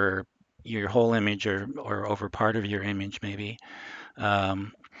over your whole image or over part of your image, maybe.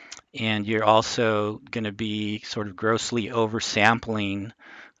 And you're also going to be sort of grossly oversampling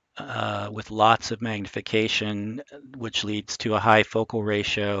with lots of magnification, which leads to a high focal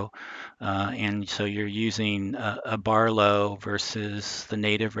ratio. And so you're using a Barlow versus the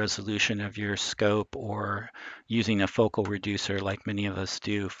native resolution of your scope, or using a focal reducer like many of us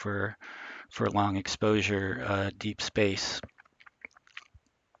do for long exposure deep space.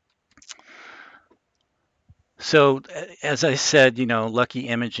 So as I said, lucky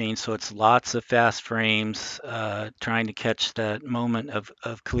imaging, so it's lots of fast frames trying to catch that moment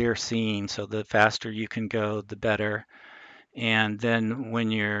of clear seeing. So the faster you can go, the better. And then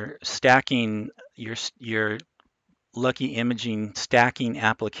when you're stacking your lucky imaging stacking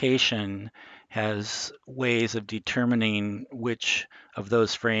application has ways of determining which of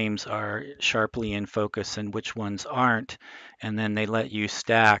those frames are sharply in focus and which ones aren't. And then they let you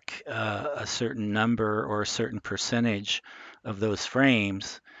stack a certain number or a certain percentage of those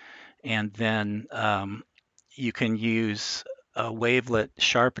frames. And then you can use a wavelet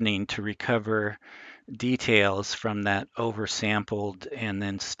sharpening to recover details from that oversampled and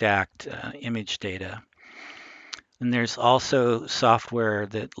then stacked image data. And there's also software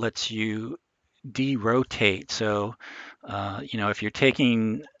that lets you derotate. So, if you're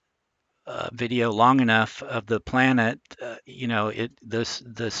taking video long enough of the planet,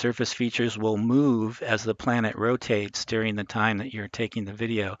 the surface features will move as the planet rotates during the time that you're taking the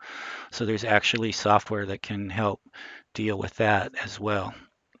video. So there's actually software that can help deal with that as well.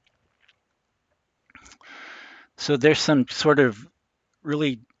 So there's some sort of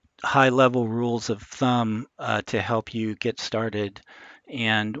really high-level rules of thumb to help you get started.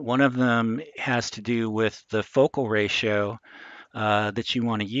 And one of them has to do with the focal ratio that you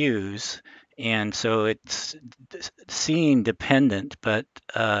want to use. And so it's scene dependent, but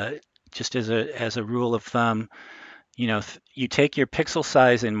just as a rule of thumb, you take your pixel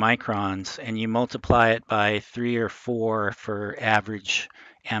size in microns and you multiply it by 3 or 4 for average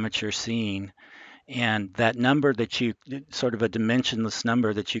amateur seeing. And that number that you, sort of a dimensionless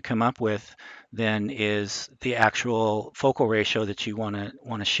number that you come up with, then is the actual focal ratio that you want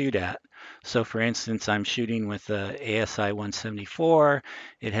to shoot at. So for instance, I'm shooting with a ASI 174.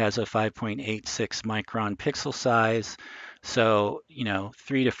 It has a 5.86 micron pixel size. So,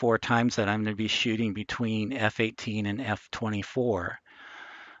 3 to 4 times that I'm going to be shooting between f18 and f24.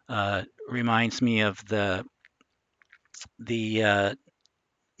 Reminds me of the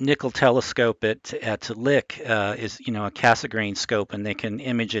nickel telescope at Lick is a Cassegrain scope, and they can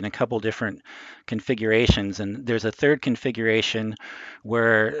image in a couple different configurations. And there's a third configuration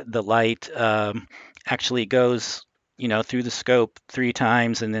where the light actually goes through the scope 3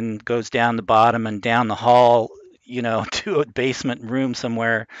 times and then goes down the bottom and down the hall to a basement room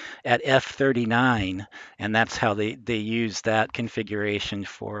somewhere at f39, and that's how they use that configuration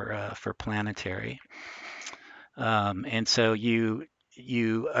for planetary. And so you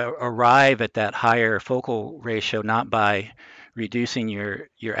arrive at that higher focal ratio not by reducing your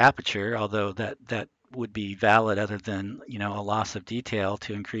aperture, although that would be valid other than a loss of detail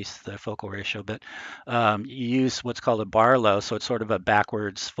to increase the focal ratio, but you use what's called a Barlow, so it's sort of a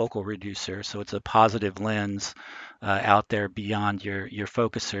backwards focal reducer. So it's a positive lens out there beyond your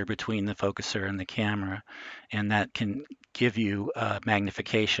focuser, between the focuser and the camera, and that can give you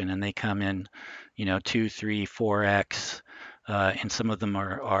magnification, and they come in 2, 3, 4x and some of them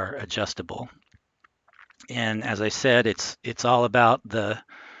are adjustable. And as I said, it's all about the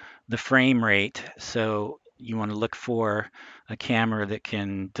frame rate. So you want to look for a camera that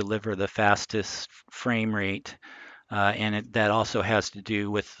can deliver the fastest frame rate, and that also has to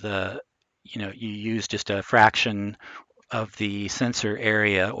do with the, you use just a fraction of the sensor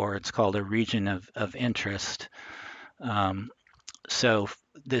area, or it's called a region of interest. So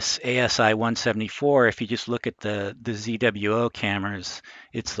this ASI 174, if you just look at the ZWO cameras,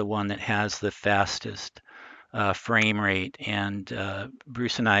 it's the one that has the fastest frame rate. And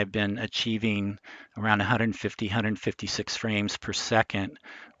Bruce and I have been achieving around 150, 156 frames per second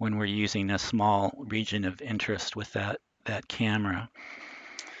when we're using a small region of interest with that camera.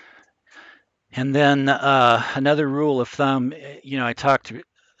 And then another rule of thumb, I talked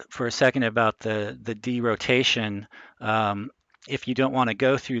for a second about the derotation. If you don't want to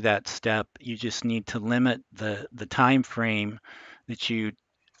go through that step, you just need to limit the time frame that you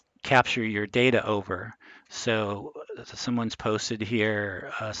capture your data over. So someone's posted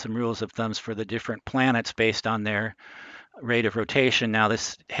here some rules of thumbs for the different planets based on their rate of rotation. Now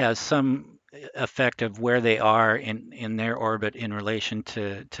this has some effect of where they are in their orbit in relation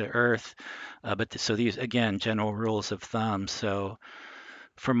to Earth. So these, again, general rules of thumb. So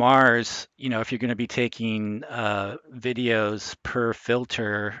for Mars, if you're going to be taking videos per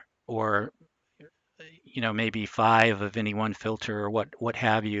filter, or maybe 5 of any one filter, or what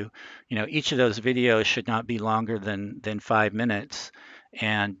have you, each of those videos should not be longer than 5 minutes.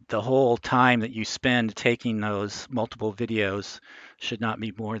 And the whole time that you spend taking those multiple videos should not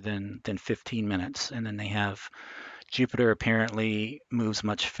be more than 15 minutes. And then they have Jupiter apparently moves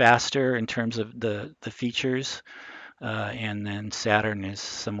much faster in terms of the features, and then Saturn is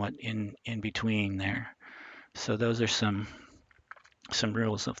somewhat in between there. So those are some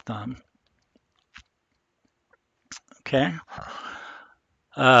rules of thumb. Okay.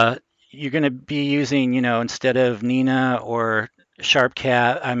 You're going to be using, instead of Nina or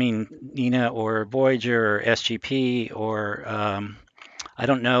Nina or Voyager or SGP, or I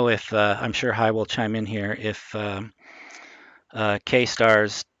don't know if, I'm sure Hai will chime in here, if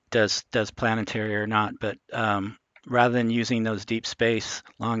K-Stars does planetary or not, but rather than using those deep space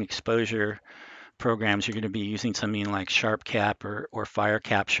long exposure programs, you're going to be using something like SharpCap or Fire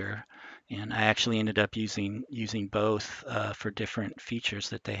Capture. And I actually ended up using both for different features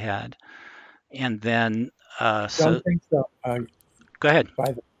that they had. And then Don't think so. Go ahead.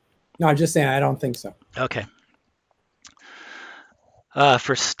 No, I'm just saying I don't think so. Okay.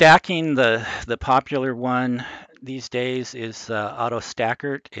 For stacking, the popular one these days is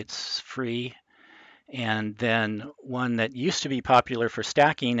AutoStackert. It's free. And then one that used to be popular for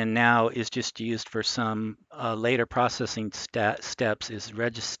stacking and now is just used for some later processing steps is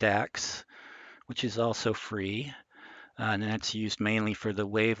Registax, which is also free. And that's used mainly for the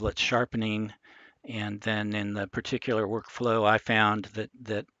wavelet sharpening. And then in the particular workflow I found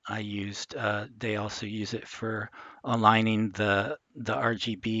that I used, they also use it for aligning the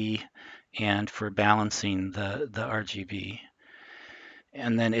RGB and for balancing the RGB.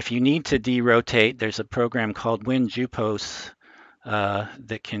 And then if you need to derotate, there's a program called WinJupos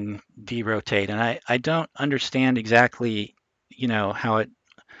that can derotate. And I don't understand exactly, how it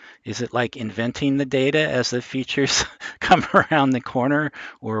is. It like inventing the data as the features come around the corner,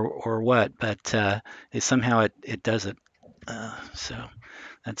 or what? But somehow it does it. So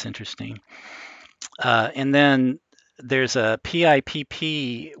that's interesting. And then there's a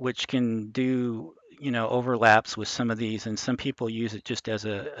PIPP which can do overlaps with some of these, and some people use it just as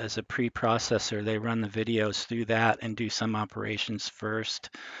a preprocessor. They run the videos through that and do some operations first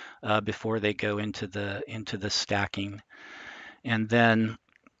before they go into the stacking, and then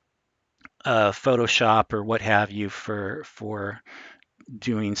Photoshop or what have you for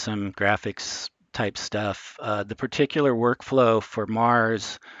doing some graphics type stuff. The particular workflow for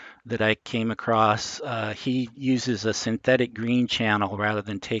Mars that I came across, he uses a synthetic green channel rather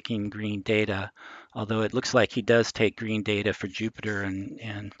than taking green data, although it looks like he does take green data for Jupiter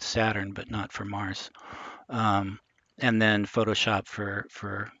and Saturn, but not for Mars. And then Photoshop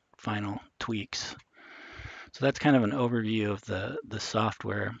for final tweaks. So that's kind of an overview of the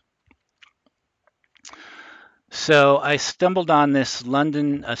software. So I stumbled on this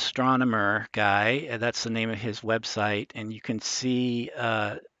London astronomer guy. That's the name of his website, and you can see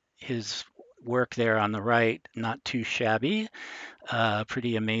his work there on the right. Not too shabby,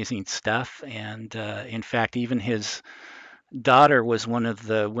 pretty amazing stuff. And in fact, even his daughter was one of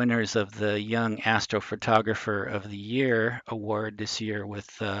the winners of the Young Astrophotographer of the Year award this year with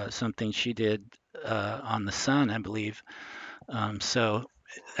something she did on the sun, I believe. So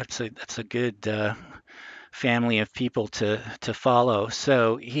that's a good family of people to follow.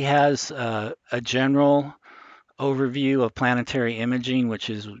 So he has a general overview of planetary imaging, which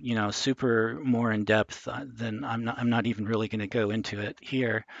is super more in depth than I'm not even really going to go into it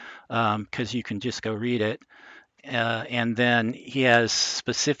here, because you can just go read it. And then he has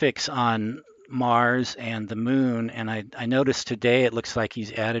specifics on Mars and the moon, and I noticed today it looks like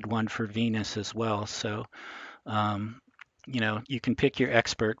he's added one for Venus as well. So you can pick your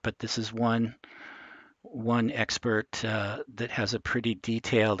expert, but this is one expert that has a pretty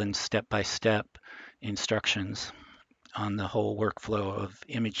detailed and step-by-step instructions on the whole workflow of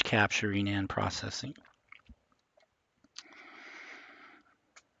image capturing and processing.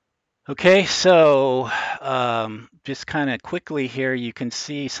 Okay, so just kind of quickly here, you can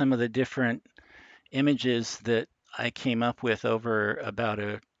see some of the different images that I came up with over about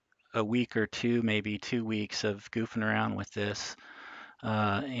a week or two, maybe 2 weeks of goofing around with this.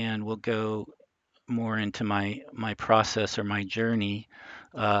 And we'll go more into my process or my journey.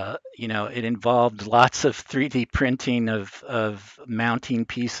 It involved lots of 3D printing of mounting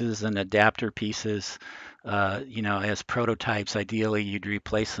pieces and adapter pieces. As prototypes, ideally you'd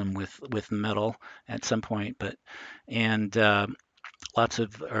replace them with metal at some point, and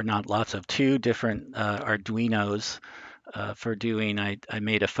two different Arduinos for doing. I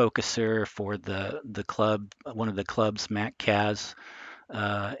made a focuser for the club, one of the club's Mac CAS,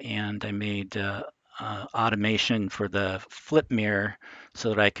 and I made automation for the flip mirror so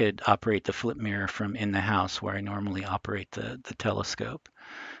that I could operate the flip mirror from in the house where I normally operate the telescope.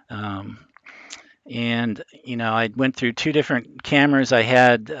 And I went through two different cameras. I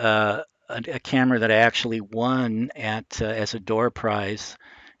had a camera that I actually won at as a door prize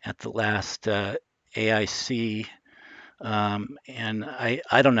at the last AIC. And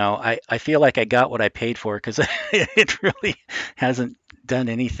I don't know. I feel like I got what I paid for because it really hasn't done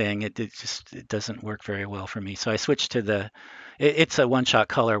anything. It doesn't work very well for me. So I switched to it's a one-shot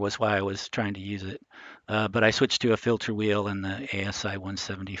color was why I was trying to use it. But I switched to a filter wheel and the ASI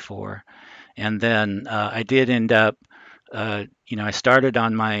 174. And then I did end up, I started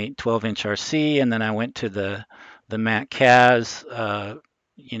on my 12-inch RC, and then I went to the Mac CAS.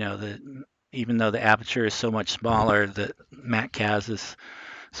 Even though the aperture is so much smaller, the Mac CAS is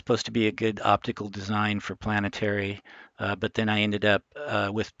supposed to be a good optical design for planetary. But then I ended up,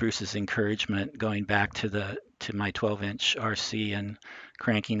 with Bruce's encouragement, going back to my 12-inch RC and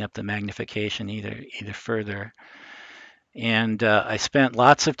cranking up the magnification either further. And I spent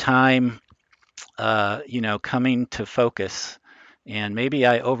lots of time coming to focus. And maybe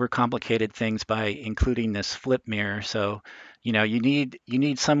I overcomplicated things by including this flip mirror. So, you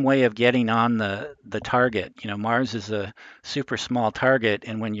need some way of getting on the target. Mars is a super small target,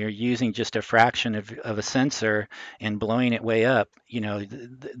 and when you're using just a fraction of a sensor and blowing it way up,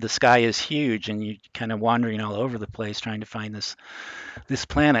 the sky is huge, and you're kind of wandering all over the place trying to find this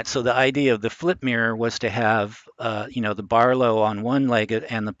planet. So the idea of the flip mirror was to have the Barlow on one leg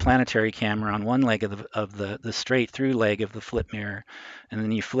and the planetary camera on one leg of the straight through leg of the flip mirror, and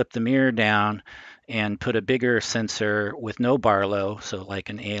then you flip the mirror down and put a bigger sensor with no Barlow, so like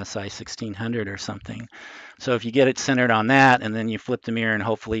an ASI 1600 or something. So if you get it centered on that, and then you flip the mirror, and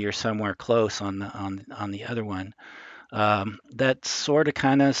hopefully you're somewhere close on the other one. That sort of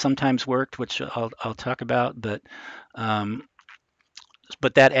kind of sometimes worked, which I'll talk about, but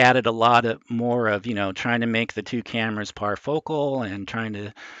that added a lot more of trying to make the two cameras parfocal and trying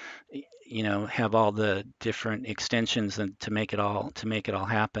to have all the different extensions and to make it all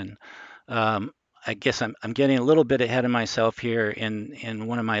happen. I guess I'm getting a little bit ahead of myself here. And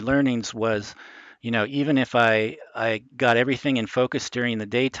one of my learnings was, even if I got everything in focus during the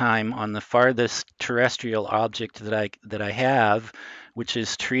daytime on the farthest terrestrial object that I have, which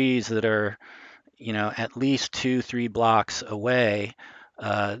is trees that are at least 2-3 blocks away,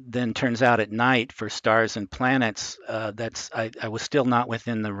 then turns out at night for stars and planets, I was still not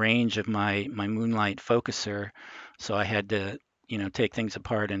within the range of my moonlight focuser, so I had to take things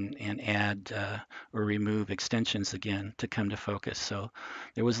apart and add or remove extensions again to come to focus. So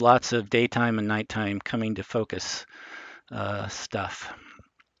there was lots of daytime and nighttime coming to focus stuff.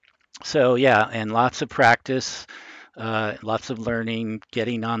 So yeah, and lots of practice. Lots of learning,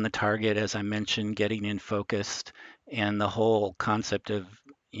 getting on the target, as I mentioned, getting in focused, and the whole concept of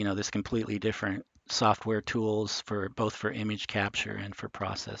this completely different software tools for both for image capture and for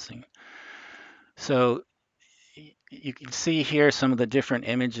processing. So you can see here some of the different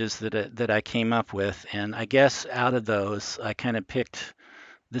images that I came up with, and I guess out of those I kind of picked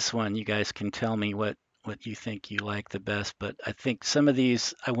this one. You guys can tell me what you think you like the best, but I think some of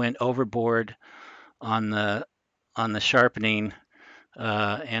these I went overboard on the sharpening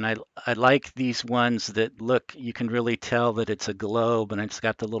And I like these ones that look, you can really tell that it's a globe and it's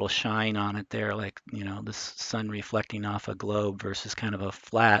got the little shine on it there, like, you know, the sun reflecting off a globe versus kind of a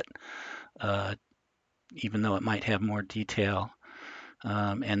flat, even though it might have more detail.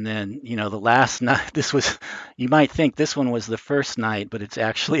 And then, you know, the last night, this was, you might think this one was the first night, but it's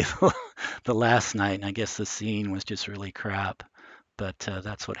actually the last night. And I guess the scene was just really crap, but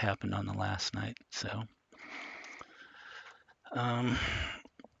that's what happened on the last night. So,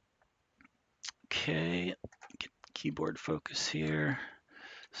 okay, get keyboard focus here.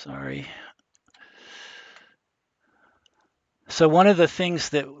 Sorry. So one of the things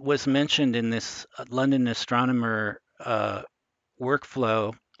that was mentioned in this London astronomer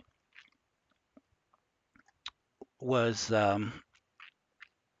workflow was to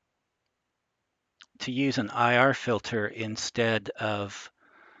use an IR filter instead of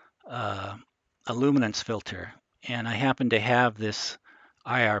a luminance filter. And I happen to have this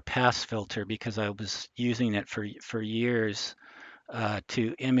IR pass filter because I was using it for years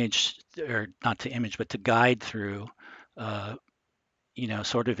to image, or not to image, but to guide through, you know,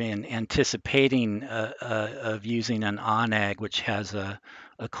 sort of in anticipating of using an ONAG, which has a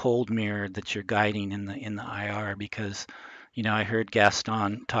cold mirror that you're guiding in the IR, because, you know, I heard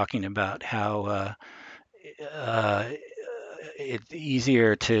Gaston talking about how it's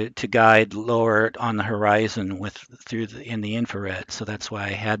easier to guide lower on the horizon in the infrared. So that's why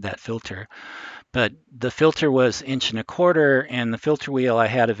I had that filter. But the filter was 1.25 inches, and the filter wheel I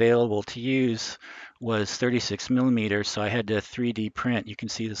had available to use was 36 millimeters. So I had to 3D print. You can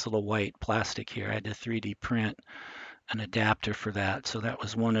see this little white plastic here. I had to 3D print an adapter for that. So that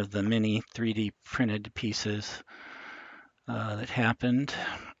was one of the many 3D printed pieces that happened.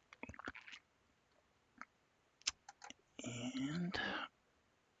 And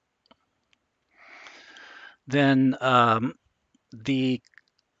then the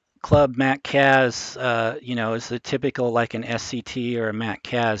Club MAC-CAS, you know, is the typical like an SCT or a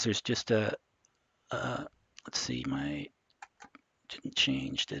MAC-CAS. There's just a let's see, didn't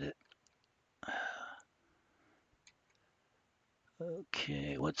change, did it?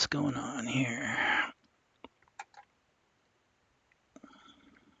 Okay, what's going on here?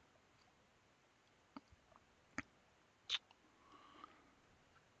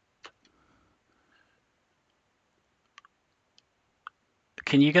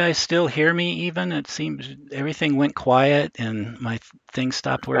 Can you guys still hear me even? It seems everything went quiet and my thing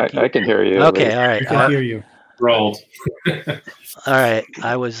stopped working. I can hear you. Okay, all right. I can hear you. Rolled. All right,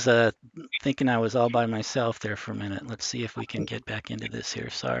 I was thinking I was all by myself there for a minute. Let's see if we can get back into this here.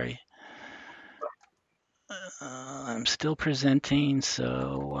 Sorry. I'm still presenting,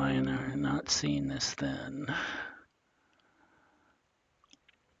 so why am I not seeing this then?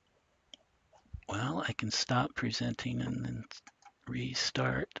 Well, I can stop presenting and then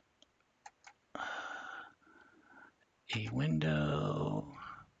restart a window,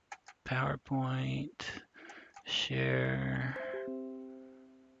 PowerPoint, share.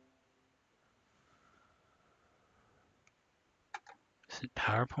 Is it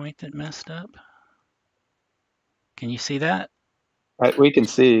PowerPoint that messed up? Can you see that? We can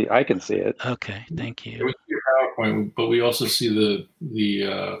see. I can see it. Okay, thank you. We see your PowerPoint, but we also see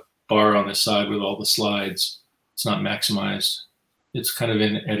the bar on the side with all the slides. It's not maximized. It's kind of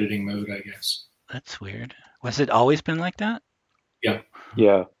in editing mode, I guess. That's weird. Was it always been like that? Yeah.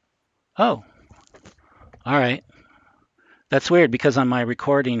 Yeah. Oh, all right. That's weird because on my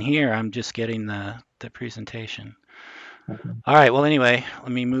recording here, I'm just getting the presentation. Okay. All right. Well, anyway,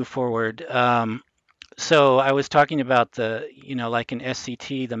 let me move forward. So I was talking about you know, like an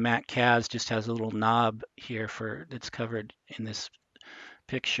SCT, the MAC-CAS just has a little knob here that's covered in this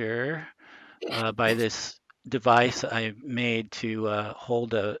picture by this device I made to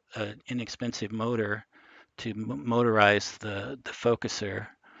hold an inexpensive motor to motorize the focuser.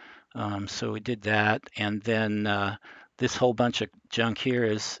 So we did that, and then this whole bunch of junk here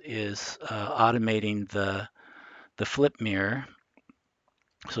is automating the flip mirror.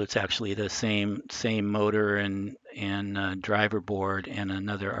 So it's actually the same motor and driver board and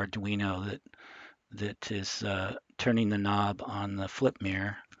another Arduino that is turning the knob on the flip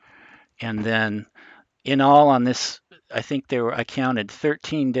mirror. And then in all on this, I think I counted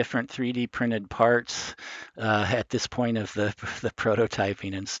 13 different 3D printed parts at this point of the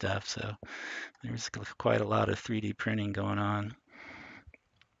prototyping and stuff. So there's quite a lot of 3D printing going on.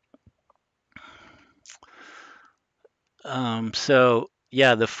 So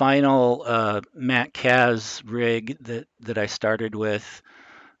yeah, the final MAC-CAS rig that I started with,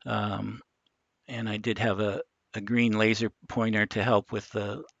 and I did have a green laser pointer to help with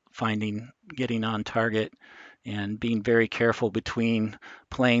the getting on target and being very careful between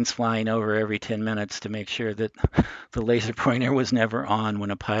planes flying over every 10 minutes to make sure that the laser pointer was never on when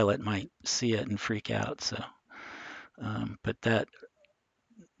a pilot might see it and freak out. So, but that,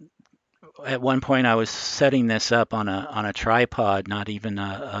 at one point I was setting this up on a tripod, not even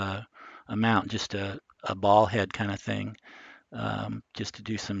a mount, just a ball head kind of thing, just to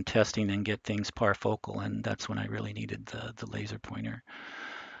do some testing and get things parfocal, and that's when I really needed the laser pointer.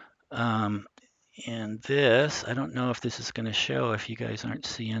 And this, I don't know if this is going to show if you guys aren't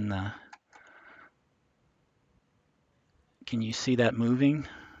seeing the, can you see that moving?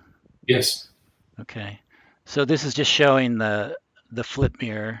 Yes. Okay. So this is just showing the flip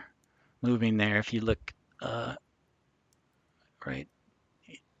mirror moving there. If you look right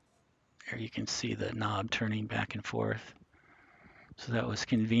there, you can see the knob turning back and forth. So that was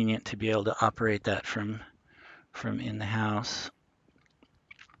convenient to be able to operate that from in the house.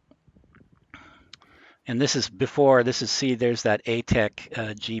 And this is before, this is, see, there's that ATEC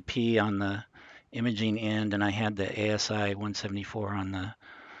GP on the imaging end, and I had the ASI 174 on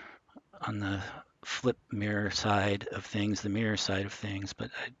the flip mirror side of things, the mirror side of things. But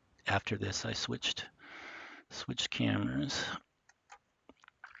after this, I switched cameras.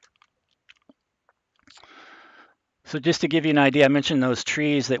 So just to give you an idea, I mentioned those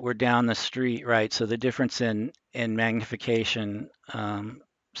trees that were down the street, right? So the difference in magnification.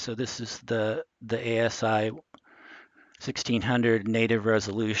 So this is the ASI 1600 native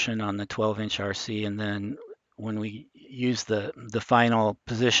resolution on the 12-inch RC, and then when we use the final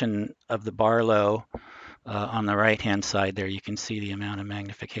position of the Barlow on the right-hand side there, you can see the amount of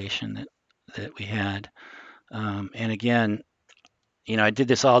magnification that we had. And again, you know, I did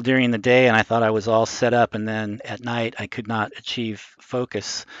this all during the day, and I thought I was all set up, and then at night I could not achieve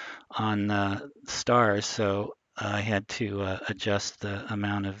focus on stars, so I had to adjust the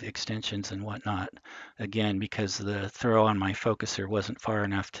amount of extensions and whatnot, again, because the throw on my focuser wasn't far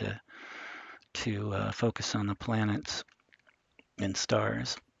enough to focus on the planets and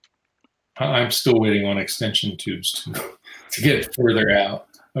stars. I'm still waiting on extension tubes to get further out.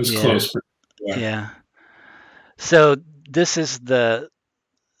 I was close. But yeah. So this is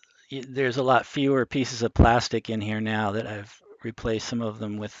there's a lot fewer pieces of plastic in here now that I've replaced some of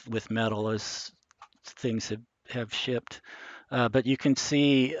them with metal as things have shipped. But you can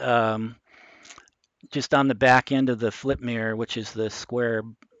see just on the back end of the flip mirror, which is the square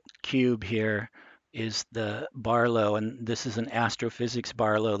cube here, is the Barlow, and this is an astrophysics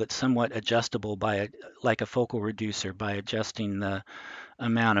Barlow that's somewhat adjustable by like a focal reducer, by adjusting the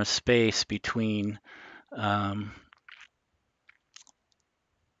amount of space between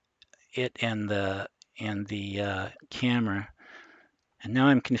it and the camera. And now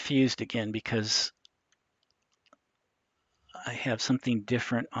I'm confused again because I have something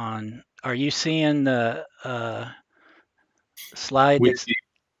different on. Are you seeing the slide?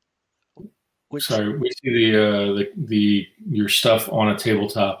 Sorry, we see your stuff on a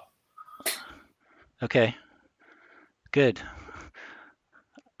tabletop. Okay, good.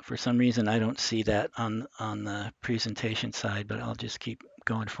 For some reason, I don't see that on the presentation side, but I'll just keep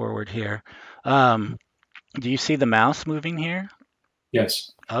going forward here. Do you see the mouse moving here?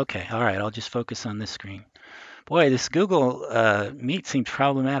 Yes. Okay, all right, I'll just focus on this screen. Boy, this Google Meet seems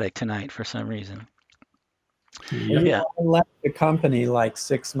problematic tonight for some reason. Yeah. I left the company like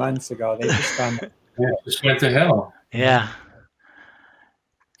 6 months ago. They just just went to hell. Yeah.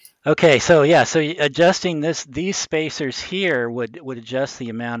 Okay, so yeah, so adjusting these spacers here would adjust the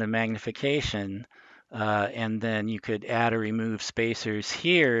amount of magnification, and then you could add or remove spacers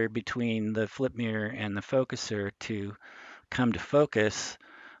here between the flip mirror and the focuser to come to focus.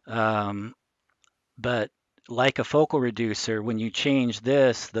 But like a focal reducer, when you change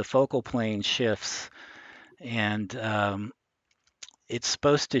this, the focal plane shifts, and it's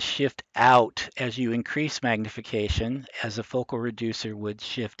supposed to shift out as you increase magnification, as a focal reducer would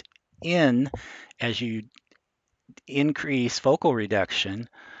shift in as you increase focal reduction.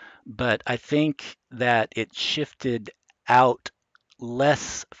 But I think that it shifted out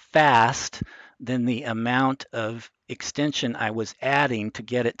less fast than the amount of extension I was adding to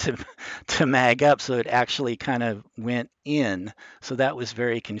get it to mag up, so it actually kind of went in. So that was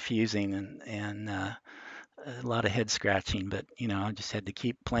very confusing and a lot of head scratching, but you know, I just had to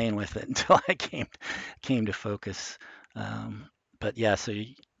keep playing with it until I came to focus. But yeah, so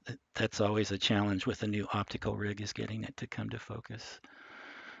that's always a challenge with a new optical rig, is getting it to come to focus.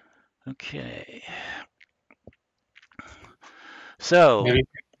 Okay. So have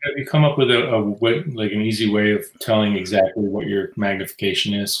you come up with a way, like an easy way of telling exactly what your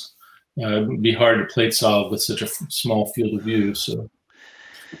magnification is? It would be hard to plate solve with such a small field of view. So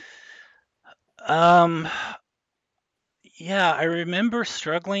Yeah, I remember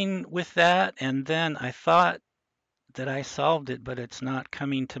struggling with that, and then I thought that I solved it, but it's not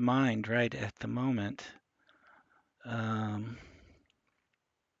coming to mind right at the moment. Yeah,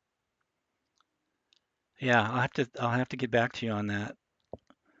 I'll have to get back to you on that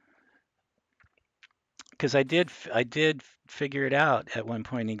because I did figure it out at one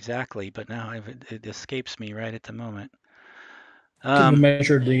point exactly, but now it escapes me right at the moment. Can you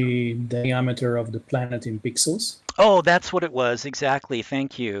measure the diameter of the planet in pixels? Oh, that's what it was exactly.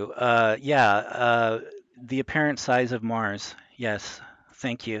 Thank you. The apparent size of Mars. Yes,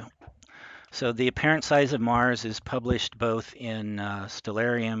 thank you. So the apparent size of Mars is published both in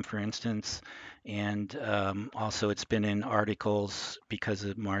Stellarium, for instance, and also it's been in articles because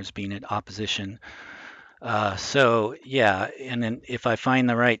of Mars being at opposition. So yeah, and then if I find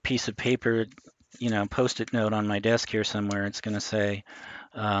the right piece of paper, post-it note on my desk here somewhere, it's going to say.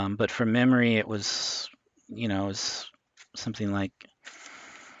 But from memory, it was, it was something like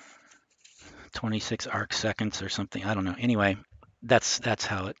 26 arc seconds or something. I don't know. Anyway, that's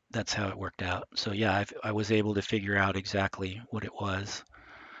how it worked out. So yeah, I was able to figure out exactly what it was,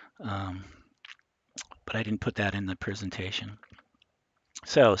 but I didn't put that in the presentation.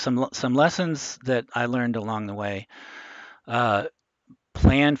 So some lessons that I learned along the way.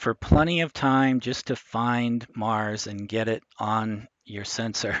 Plan for plenty of time just to find Mars and get it on your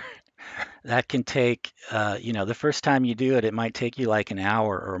sensor. That can take, the first time you do it, it might take you like an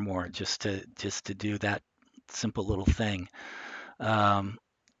hour or more just to do that simple little thing. I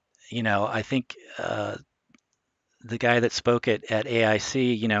think the guy that spoke at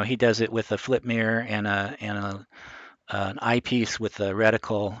AIC, he does it with a flip mirror and an eyepiece with a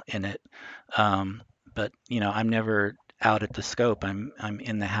reticle in it. But I'm never out at the scope. I'm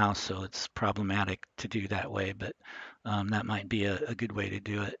in the house, so it's problematic to do that way. But that might be a good way to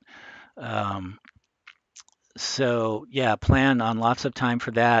do it. So yeah, plan on lots of time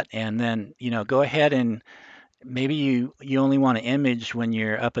for that, and then go ahead and maybe you only want to image when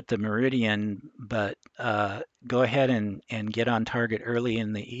you're up at the meridian, but go ahead and get on target early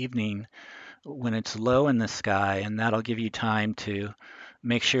in the evening when it's low in the sky, and that'll give you time to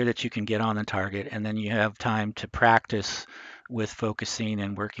make sure that you can get on the target, and then you have time to practice with focusing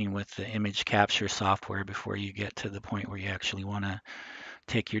and working with the image capture software before you get to the point where you actually want to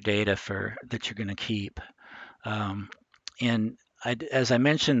take your data that you're going to keep. And as I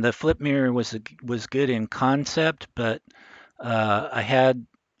mentioned, the flip mirror was good in concept, but I had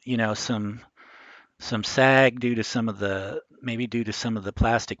some sag due to some of the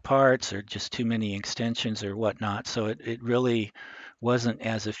plastic parts or just too many extensions or whatnot. So it really wasn't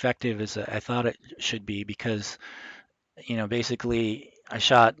as effective as I thought it should be because basically I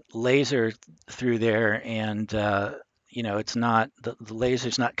shot laser through there and it's not the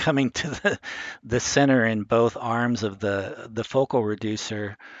laser's not coming to the center in both arms of the focal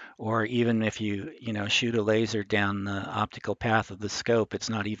reducer, or even if you shoot a laser down the optical path of the scope, it's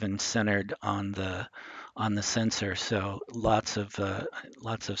not even centered on the sensor. So lots of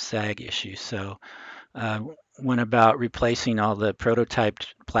sag issues. So went about replacing all the prototyped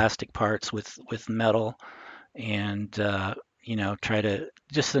plastic parts with metal and try to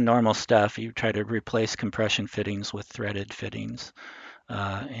just the normal stuff. You try to replace compression fittings with threaded fittings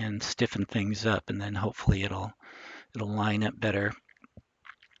and stiffen things up, and then hopefully it'll line up better.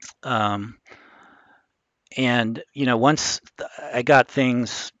 And once I got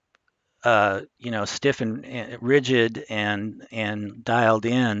things stiff and rigid and dialed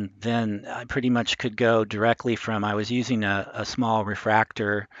in, then I pretty much could go directly from. I was using a small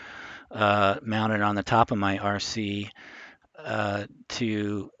refractor mounted on the top of my RC. I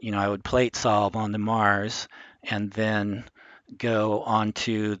would plate solve on the Mars and then go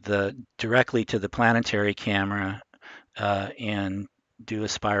directly to the planetary camera and do a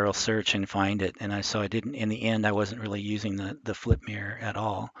spiral search and find it. And I didn't, in the end, I wasn't really using the flip mirror at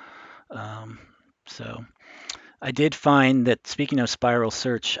all. So I did find that, speaking of spiral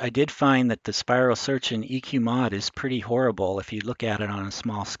search, I did find that the spiral search in EQ mod is pretty horrible if you look at it on a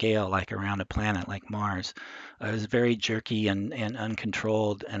small scale, like around a planet like Mars. It was very jerky and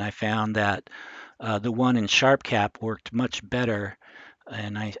uncontrolled, and I found that the one in SharpCap worked much better,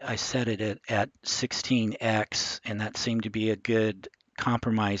 and I set it at 16x, and that seemed to be a good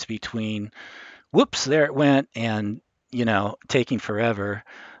compromise between, whoops, there it went, and taking forever.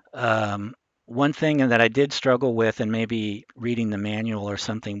 One thing that I did struggle with, and maybe reading the manual or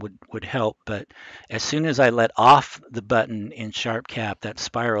something would help, but as soon as I let off the button in SharpCap, that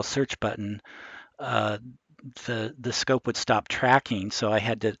spiral search button, the scope would stop tracking. So I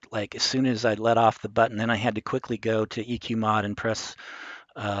had to, like, as soon as I let off the button, then I had to quickly go to EQ mod and press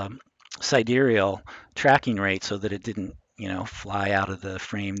sidereal tracking rate so that it didn't fly out of the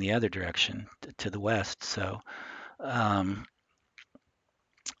frame the other direction to the west. So,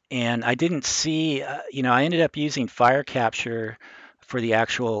 and I didn't see, I ended up using fire capture for the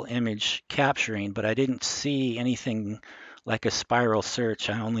actual image capturing, but I didn't see anything like a spiral search.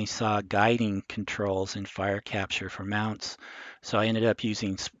 I only saw guiding controls in fire capture for mounts. So I ended up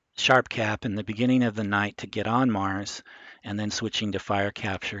using sharp cap in the beginning of the night to get on Mars, and then switching to fire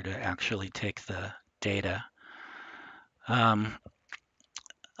capture to actually take the data.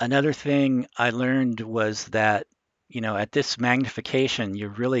 Another thing I learned was that, at this magnification, you're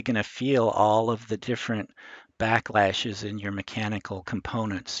really going to feel all of the different backlashes in your mechanical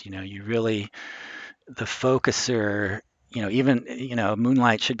components. The focuser, even,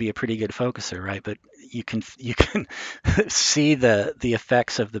 moonlight should be a pretty good focuser, right? But you can see the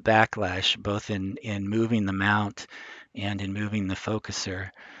effects of the backlash both in moving the mount and in moving the focuser,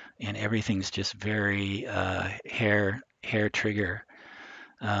 and everything's just very hair trigger.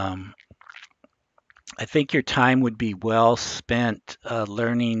 I think your time would be well spent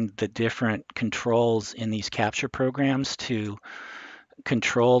learning the different controls in these capture programs to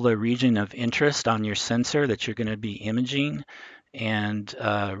control the region of interest on your sensor that you're going to be imaging, and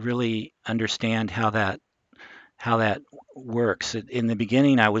really understand how that works. In the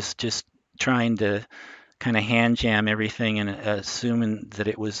beginning, I was just trying to kind of hand jam everything and assuming that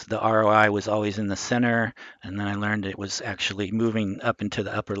it was the ROI was always in the center. And then I learned it was actually moving up into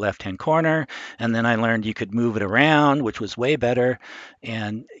the upper left-hand corner. And then I learned you could move it around, which was way better.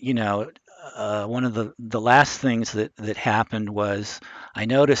 And, one of the last things that happened was I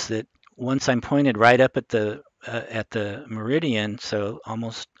noticed that once I'm pointed right up at the meridian, so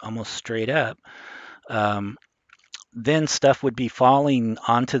almost straight up, then stuff would be falling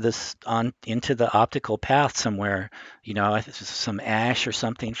into the optical path somewhere, some ash or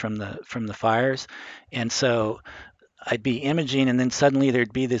something from the fires. And so I'd be imaging, and then suddenly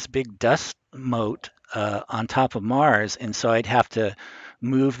there'd be this big dust mote on top of Mars. And so I'd have to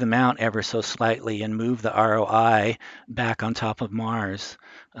move the mount ever so slightly and move the ROI back on top of Mars.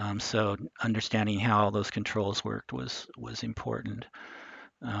 So understanding how all those controls worked was important.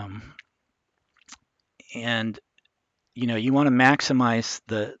 And you want to maximize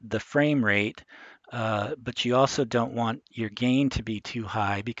the frame rate, but you also don't want your gain to be too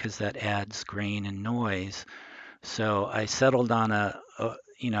high because that adds grain and noise. So I settled on I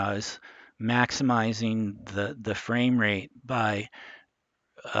was maximizing the frame rate by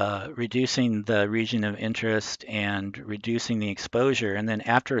reducing the region of interest and reducing the exposure. And then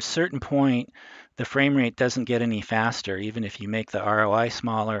after a certain point, the frame rate doesn't get any faster, even if you make the ROI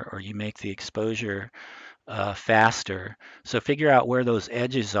smaller or you make the exposure faster. So figure out where those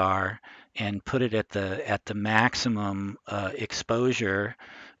edges are and put it at the maximum exposure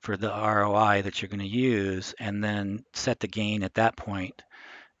for the ROI that you're going to use, and then set the gain at that point,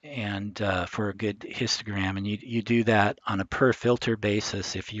 and for a good histogram. And you do that on a per filter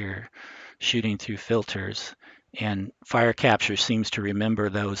basis if you're shooting through filters. And fire capture seems to remember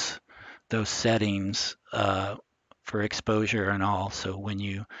those settings for exposure and all. So when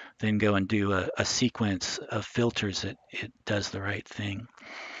you then go and do a sequence of filters, it does the right thing.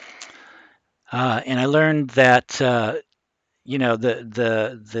 And I learned that the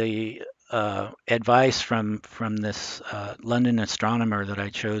advice from this London astronomer that I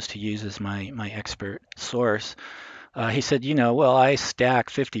chose to use as my expert source. He said, well, I stack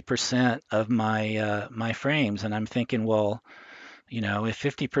 50% of my frames, and I'm thinking, well, if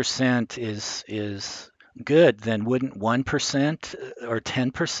 50% is good, then wouldn't 1% or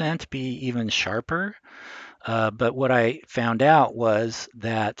 10% be even sharper? But what I found out was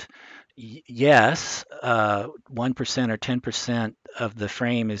that yes, 1% or 10% of the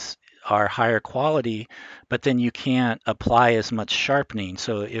frame are higher quality, but then you can't apply as much sharpening.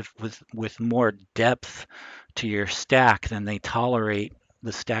 So if with more depth to your stack, then they tolerate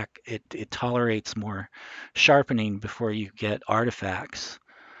the stack. It tolerates more sharpening before you get artifacts.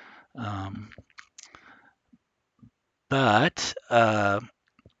 But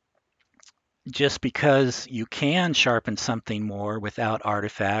just because you can sharpen something more without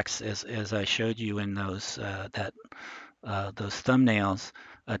artifacts, as I showed you in those thumbnails,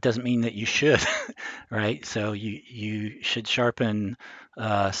 doesn't mean that you should, right? So you should sharpen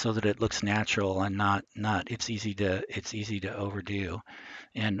so that it looks natural and not it's easy to overdo.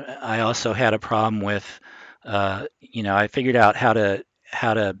 And I also had a problem with I figured out how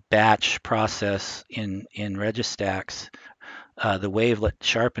to batch process in Registax the wavelet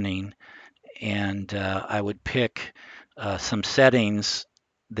sharpening, and I would pick some settings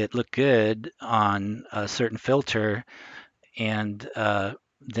that look good on a certain filter and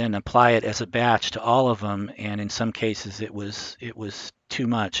then apply it as a batch to all of them, and in some cases it was too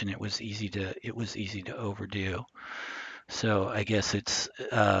much, and it was easy to overdo. So I guess it's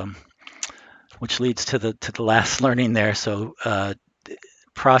which leads to the last learning there. So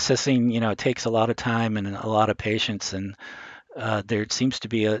processing, it takes a lot of time and a lot of patience, and there seems to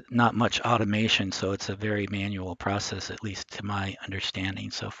be not much automation, so it's a very manual process, at least to my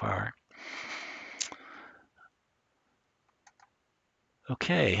understanding so far.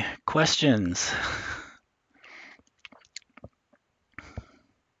 Okay, questions?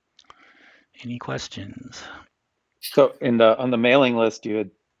 Any questions? So on the mailing list, you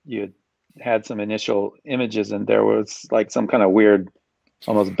had some initial images, and there was like some kind of weird,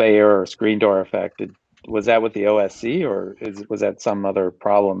 almost Bayer or screen door effect. Was that with the OSC, or was that some other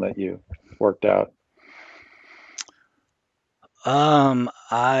problem that you worked out?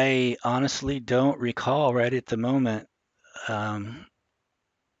 I honestly don't recall right at the moment.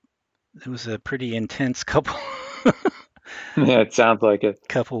 It was a pretty intense couple Yeah, it sounds like it.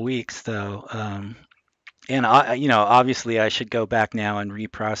 couple weeks though. And obviously I should go back now and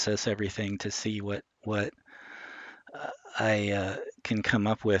reprocess everything to see what I can come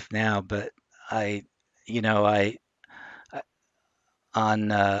up with now. But I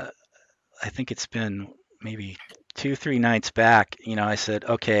think it's been maybe 2-3 nights back, I said,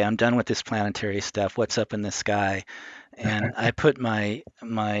 okay, I'm done with this planetary stuff. What's up in the sky? And I put my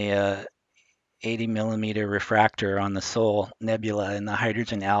 80 millimeter refractor on the Sol Nebula, and the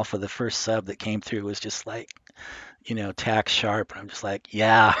hydrogen alpha, the first sub that came through, was just like, tack sharp. And I'm just like,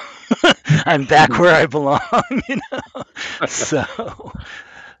 yeah, I'm back where I belong, So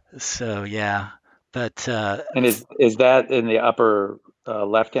yeah. But and is that in the upper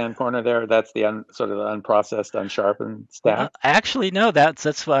left-hand corner there? That's the sort of the unprocessed, unsharpened stack? Actually, no.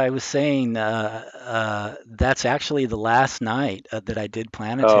 That's why I was saying. That's actually the last night that I did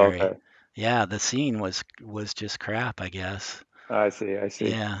planetary. Oh, okay. Yeah, the scene was just crap, I guess. I see.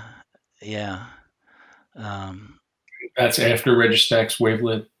 Yeah. That's after Registack's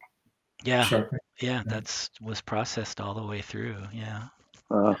wavelet Yeah. sharpening. Yeah, was processed all the way through. Yeah.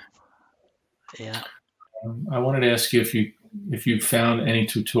 Yeah. I wanted to ask you if you found any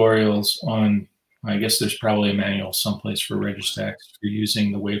tutorials on. I guess there's probably a manual someplace for Registacks for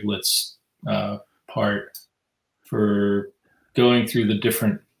using the wavelets part for going through the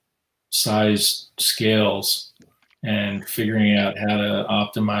different size scales and figuring out how to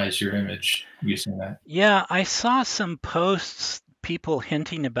optimize your image using that. Yeah, I saw some posts, people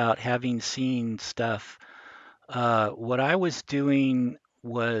hinting about having seen stuff. What I was doing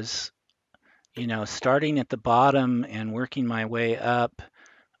was, starting at the bottom and working my way up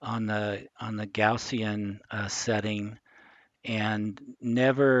on the Gaussian setting, and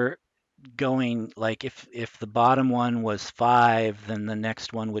never going like if the bottom one was 5, then the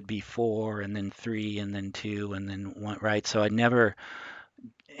next one would be 4, and then 3, and then 2, and then 1, right? So I never,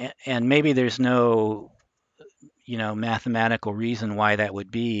 and maybe there's no mathematical reason why that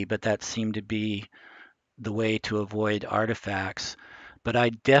would be, but that seemed to be the way to avoid artifacts. But I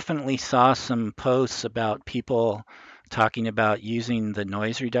definitely saw some posts about people talking about using the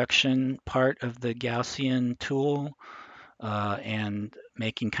noise reduction part of the Gaussian tool, and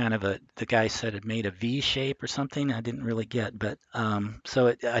making kind of the guy said it made a V shape or something. I didn't really get, but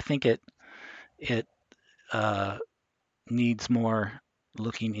so I think it needs more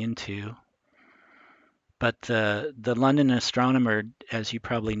looking into. But the London Astronomer, as you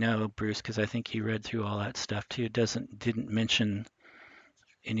probably know, Bruce, because I think he read through all that stuff too, didn't mention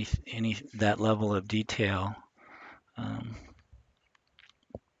any that level of detail.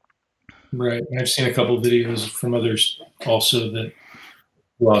 Right. I've seen a couple of videos from others also that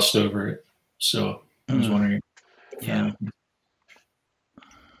glossed over it. So I was wondering. Yeah.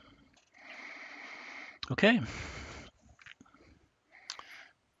 Okay.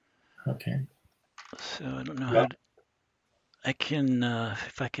 Okay. So I don't know how I can,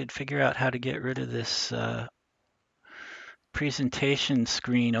 if I could figure out how to get rid of this presentation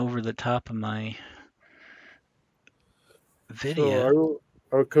screen over the top of my video. So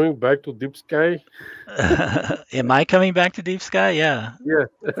are you coming back to Deep Sky? Am I coming back to Deep Sky? Yeah. Yeah.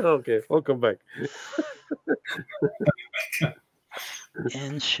 Okay, I'll come back.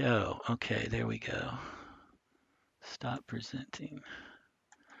 End show. Okay, there we go. Stop presenting.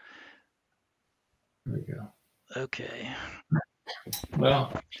 There we go. Okay.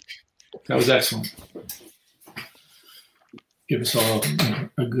 Well, that was excellent. Give us all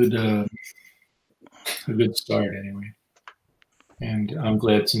a good start anyway. And I'm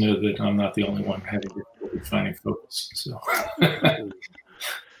glad to know that I'm not the only one having difficulty finding focus. So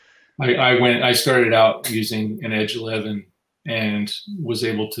I started out using an Edge 11 and was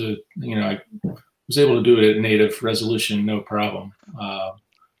able to, I was able to do it at native resolution, no problem.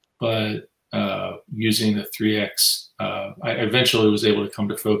 But using the 3x, I eventually was able to come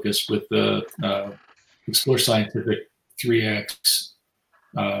to focus with the Explore Scientific 3x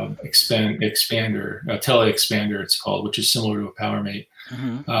expander, tele-expander it's called, which is similar to a PowerMate.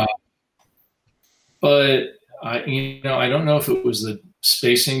 But I don't know if it was the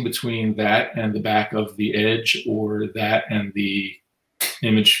spacing between that and the back of the edge, or that and the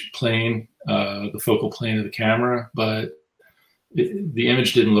image plane, the focal plane of the camera, but the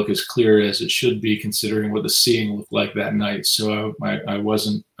image didn't look as clear as it should be, considering what the seeing looked like that night. So I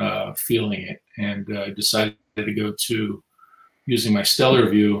wasn't feeling it, and decided to go to using my stellar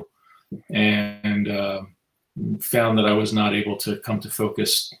view, and found that I was not able to come to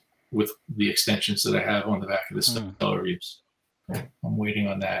focus with the extensions that I have on the back of the stellar views. I'm waiting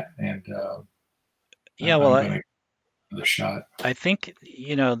on that, and yeah, well, I'm gonna give it a shot. I think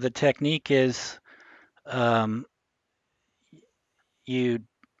the technique is you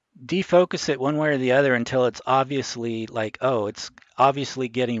defocus it one way or the other until it's obviously like, oh, it's obviously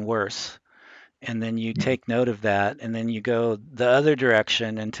getting worse, and then you take note of that, and then you go the other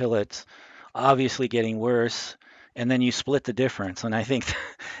direction until it's obviously getting worse, and then you split the difference. And I think,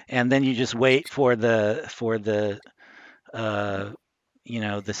 and then you just wait for the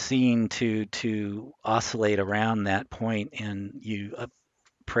the scene to oscillate around that point, and you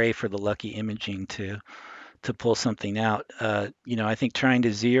pray for the lucky imaging to pull something out. I think trying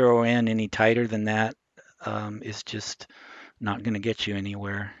to zero in any tighter than that is just not going to get you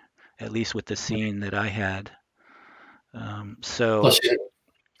anywhere, at least with the scene that I had. So plus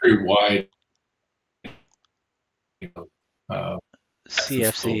very wide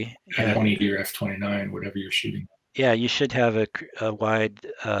CFC, F20 or F29, whatever you're shooting. Yeah, you should have a wide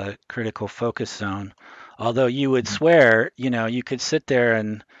critical focus zone. Although you would swear, you could sit there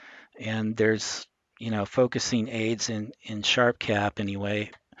and there's focusing aids in sharp cap anyway.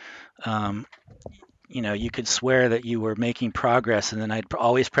 You could swear that you were making progress, and then I'd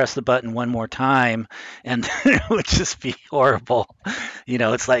always press the button one more time, and it would just be horrible.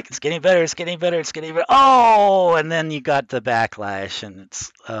 It's like, it's getting better, it's getting better, it's getting better. Oh, and then you got the backlash, and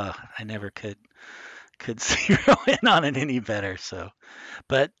it's I never could zero in on it any better. So,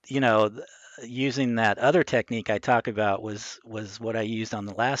 but using that other technique I talk about was what I used on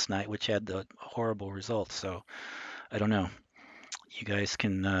the last night, which had the horrible results. So I don't know. You guys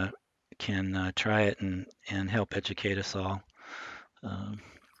can try it and help educate us all.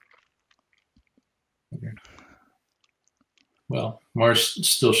 Okay. Well, Mars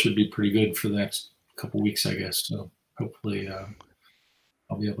still should be pretty good for the next couple weeks, I guess. So hopefully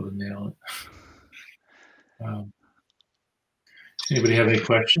I'll be able to nail it. Anybody have any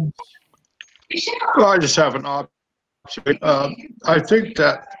questions? Well, I just have an option. I think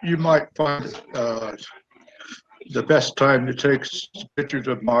that you might find the best time to take pictures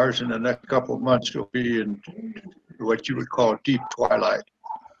of Mars in the next couple of months will be in what you would call deep twilight.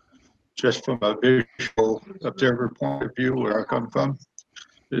 Just from a visual observer point of view, where I come from,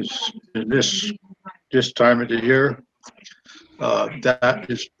 is in this time of the year. That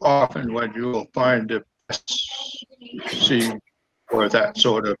is often when you will find the best scene for that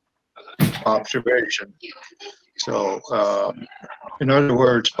sort of observation. So, in other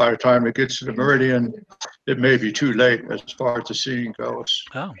words, by the time it gets to the meridian, it may be too late as far as the seeing goes.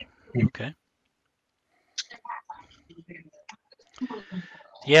 Oh, okay.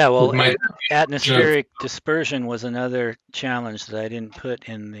 Yeah, well, atmospheric dispersion was another challenge that I didn't put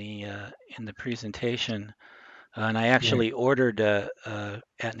in the presentation, and I actually ordered a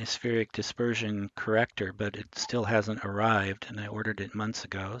atmospheric dispersion corrector, but it still hasn't arrived, and I ordered it months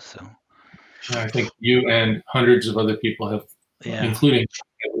ago. So I think you and hundreds of other people have, including,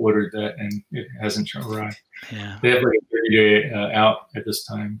 have ordered that, and it hasn't arrived. Yeah, they have like a 30-day out at this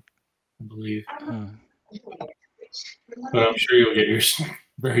time, I believe. But I'm sure you'll get yours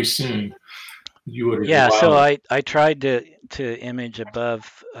very soon. You ordered. Yeah, so I tried to image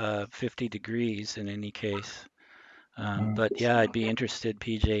above 50 degrees in any case, but yeah, I'd be interested,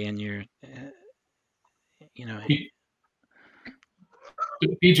 PJ, in your,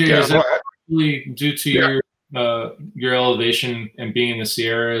 PJ, is that really due to your elevation and being in the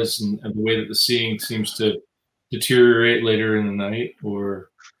Sierras and the way that the seeing seems to deteriorate later in the night, or?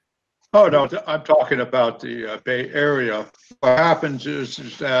 Oh no, I'm talking about the Bay Area. What happens is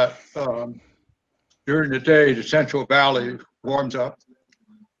that during the day, the Central Valley warms up,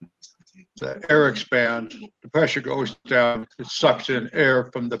 the air expands, the pressure goes down, it sucks in air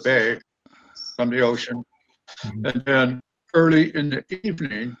from the bay, from the ocean, and then early in the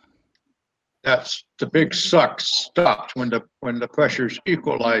evening, that's the big suck stops when the pressures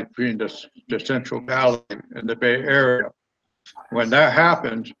equalize between the Central Valley and the Bay Area. When that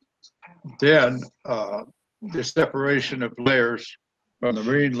happens, then the separation of layers from the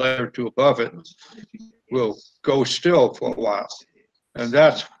marine layer to above it will go still for a while. And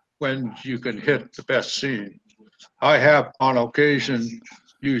that's when you can hit the best scene. I have on occasion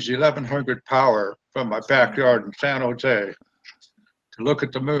used 1100 power from my backyard in San Jose to look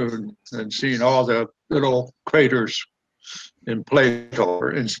at the moon and seen all the little craters in Plato,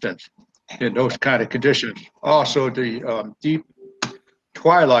 for instance, in those kind of conditions. Also, the deep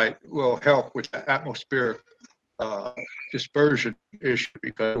twilight will help with the atmospheric dispersion issue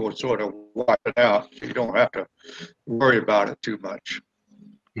because it will sort of wipe it out. So you don't have to worry about it too much.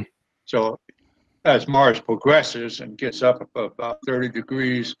 So as Mars progresses and gets up about 30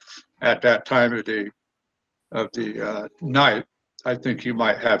 degrees at that time of the night, I think you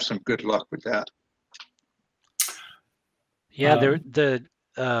might have some good luck with that. Yeah,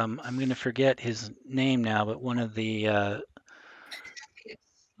 I'm going to forget his name now, but one of the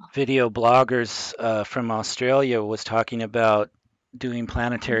video bloggers from Australia was talking about doing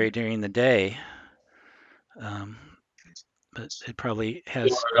planetary during the day. But it probably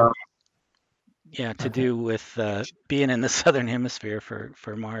has, to do with being in the southern hemisphere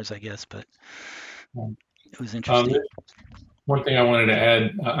for Mars, I guess. But it was interesting. One thing I wanted to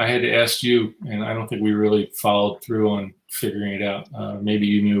add, I had to ask you, and I don't think we really followed through on figuring it out. Maybe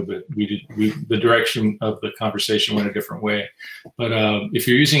you knew, but the direction of the conversation went a different way. But if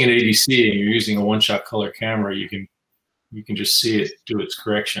you're using an ADC and you're using a one-shot color camera, you can just see it do its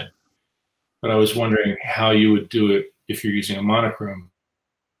correction. But I was wondering how you would do it if you're using a monochrome.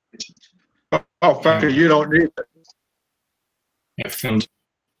 Oh, Frankie, you don't need it. Yeah, filmed.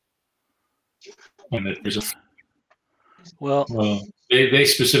 And there's a well, they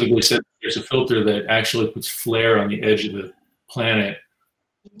specifically said there's a filter that actually puts flare on the edge of the planet.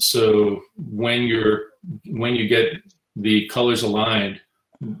 So when you get the colors aligned,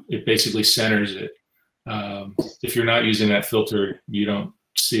 it basically centers it. If you're not using that filter, you don't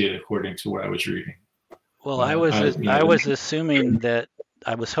see it, according to what I was reading. Well, I was assuming that,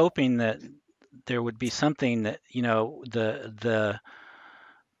 I was hoping that there would be something that,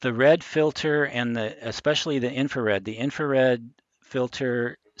 the red filter and especially the infrared. The infrared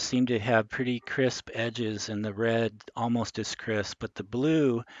filter seemed to have pretty crisp edges, and the red almost as crisp, but the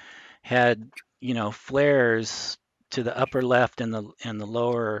blue had, flares to the upper left and the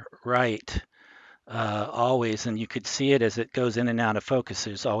lower right always, and you could see it as it goes in and out of focus.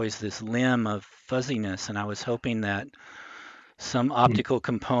 There's always this limb of fuzziness, and I was hoping that some optical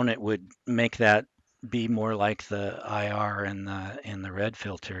component would make that be more like the IR and the red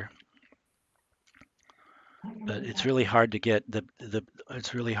filter. But it's really hard to get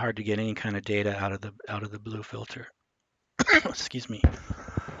it's really hard to get any kind of data out of the blue filter. Excuse me.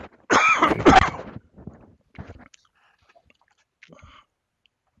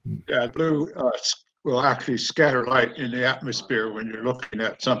 Yeah, blue will actually scatter light in the atmosphere when you're looking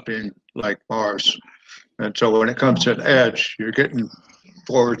at something like Mars. And so when it comes to an edge, you're getting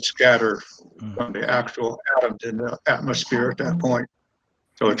forward scatter from the actual atoms in the atmosphere at that point.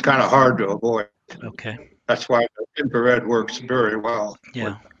 So it's kind of hard to avoid. Okay. That's why the infrared works very well.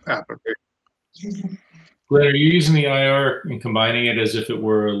 Yeah. Application. Glenn, are you using the IR and combining it as if it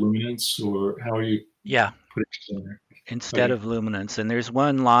were a luminance, or how are you? Yeah. Putting it in there? Instead of luminance. And there's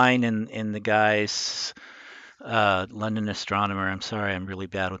one line in the guy's London astronomer. I'm sorry, I'm really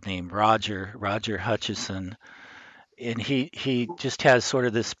bad with name. Roger Hutchison, and he just has sort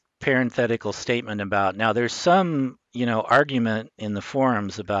of this parenthetical statement about, now there's some argument in the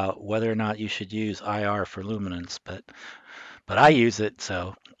forums about whether or not you should use IR for luminance, but I use it,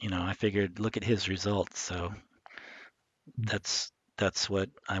 so I figured look at his results, so that's what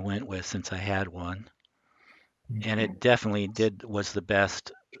I went with since I had one, and it definitely was the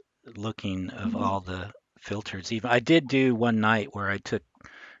best looking of all the filters. Even I did do one night where I took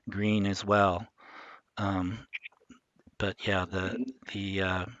green as well, but yeah,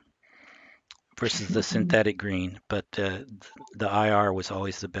 the versus the synthetic green, but the IR was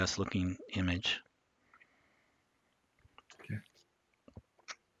always the best looking image. Okay.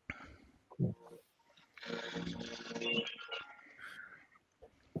 Cool.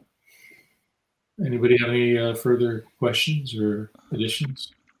 Anybody have any further questions or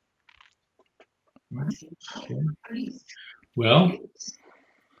additions? Okay. Well,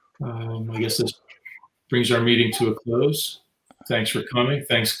 I guess this brings our meeting to a close. Thanks for coming.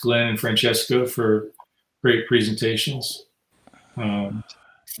 Thanks, Glenn and Francesco, for great presentations. You're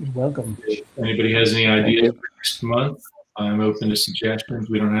welcome. If anybody has any ideas for next month, I'm open to suggestions.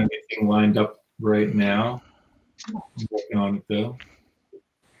 We don't have anything lined up right now. I'm working on it though.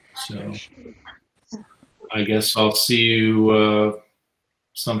 So I guess I'll see you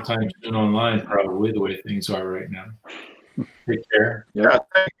sometime soon online, probably, the way things are right now. Take care. Yeah,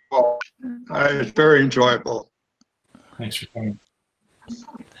 thank you all. It's very enjoyable. Thanks for coming.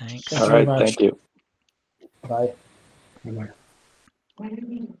 Thanks. Thank All you very right, much. thank you. Bye.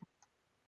 Bye-bye.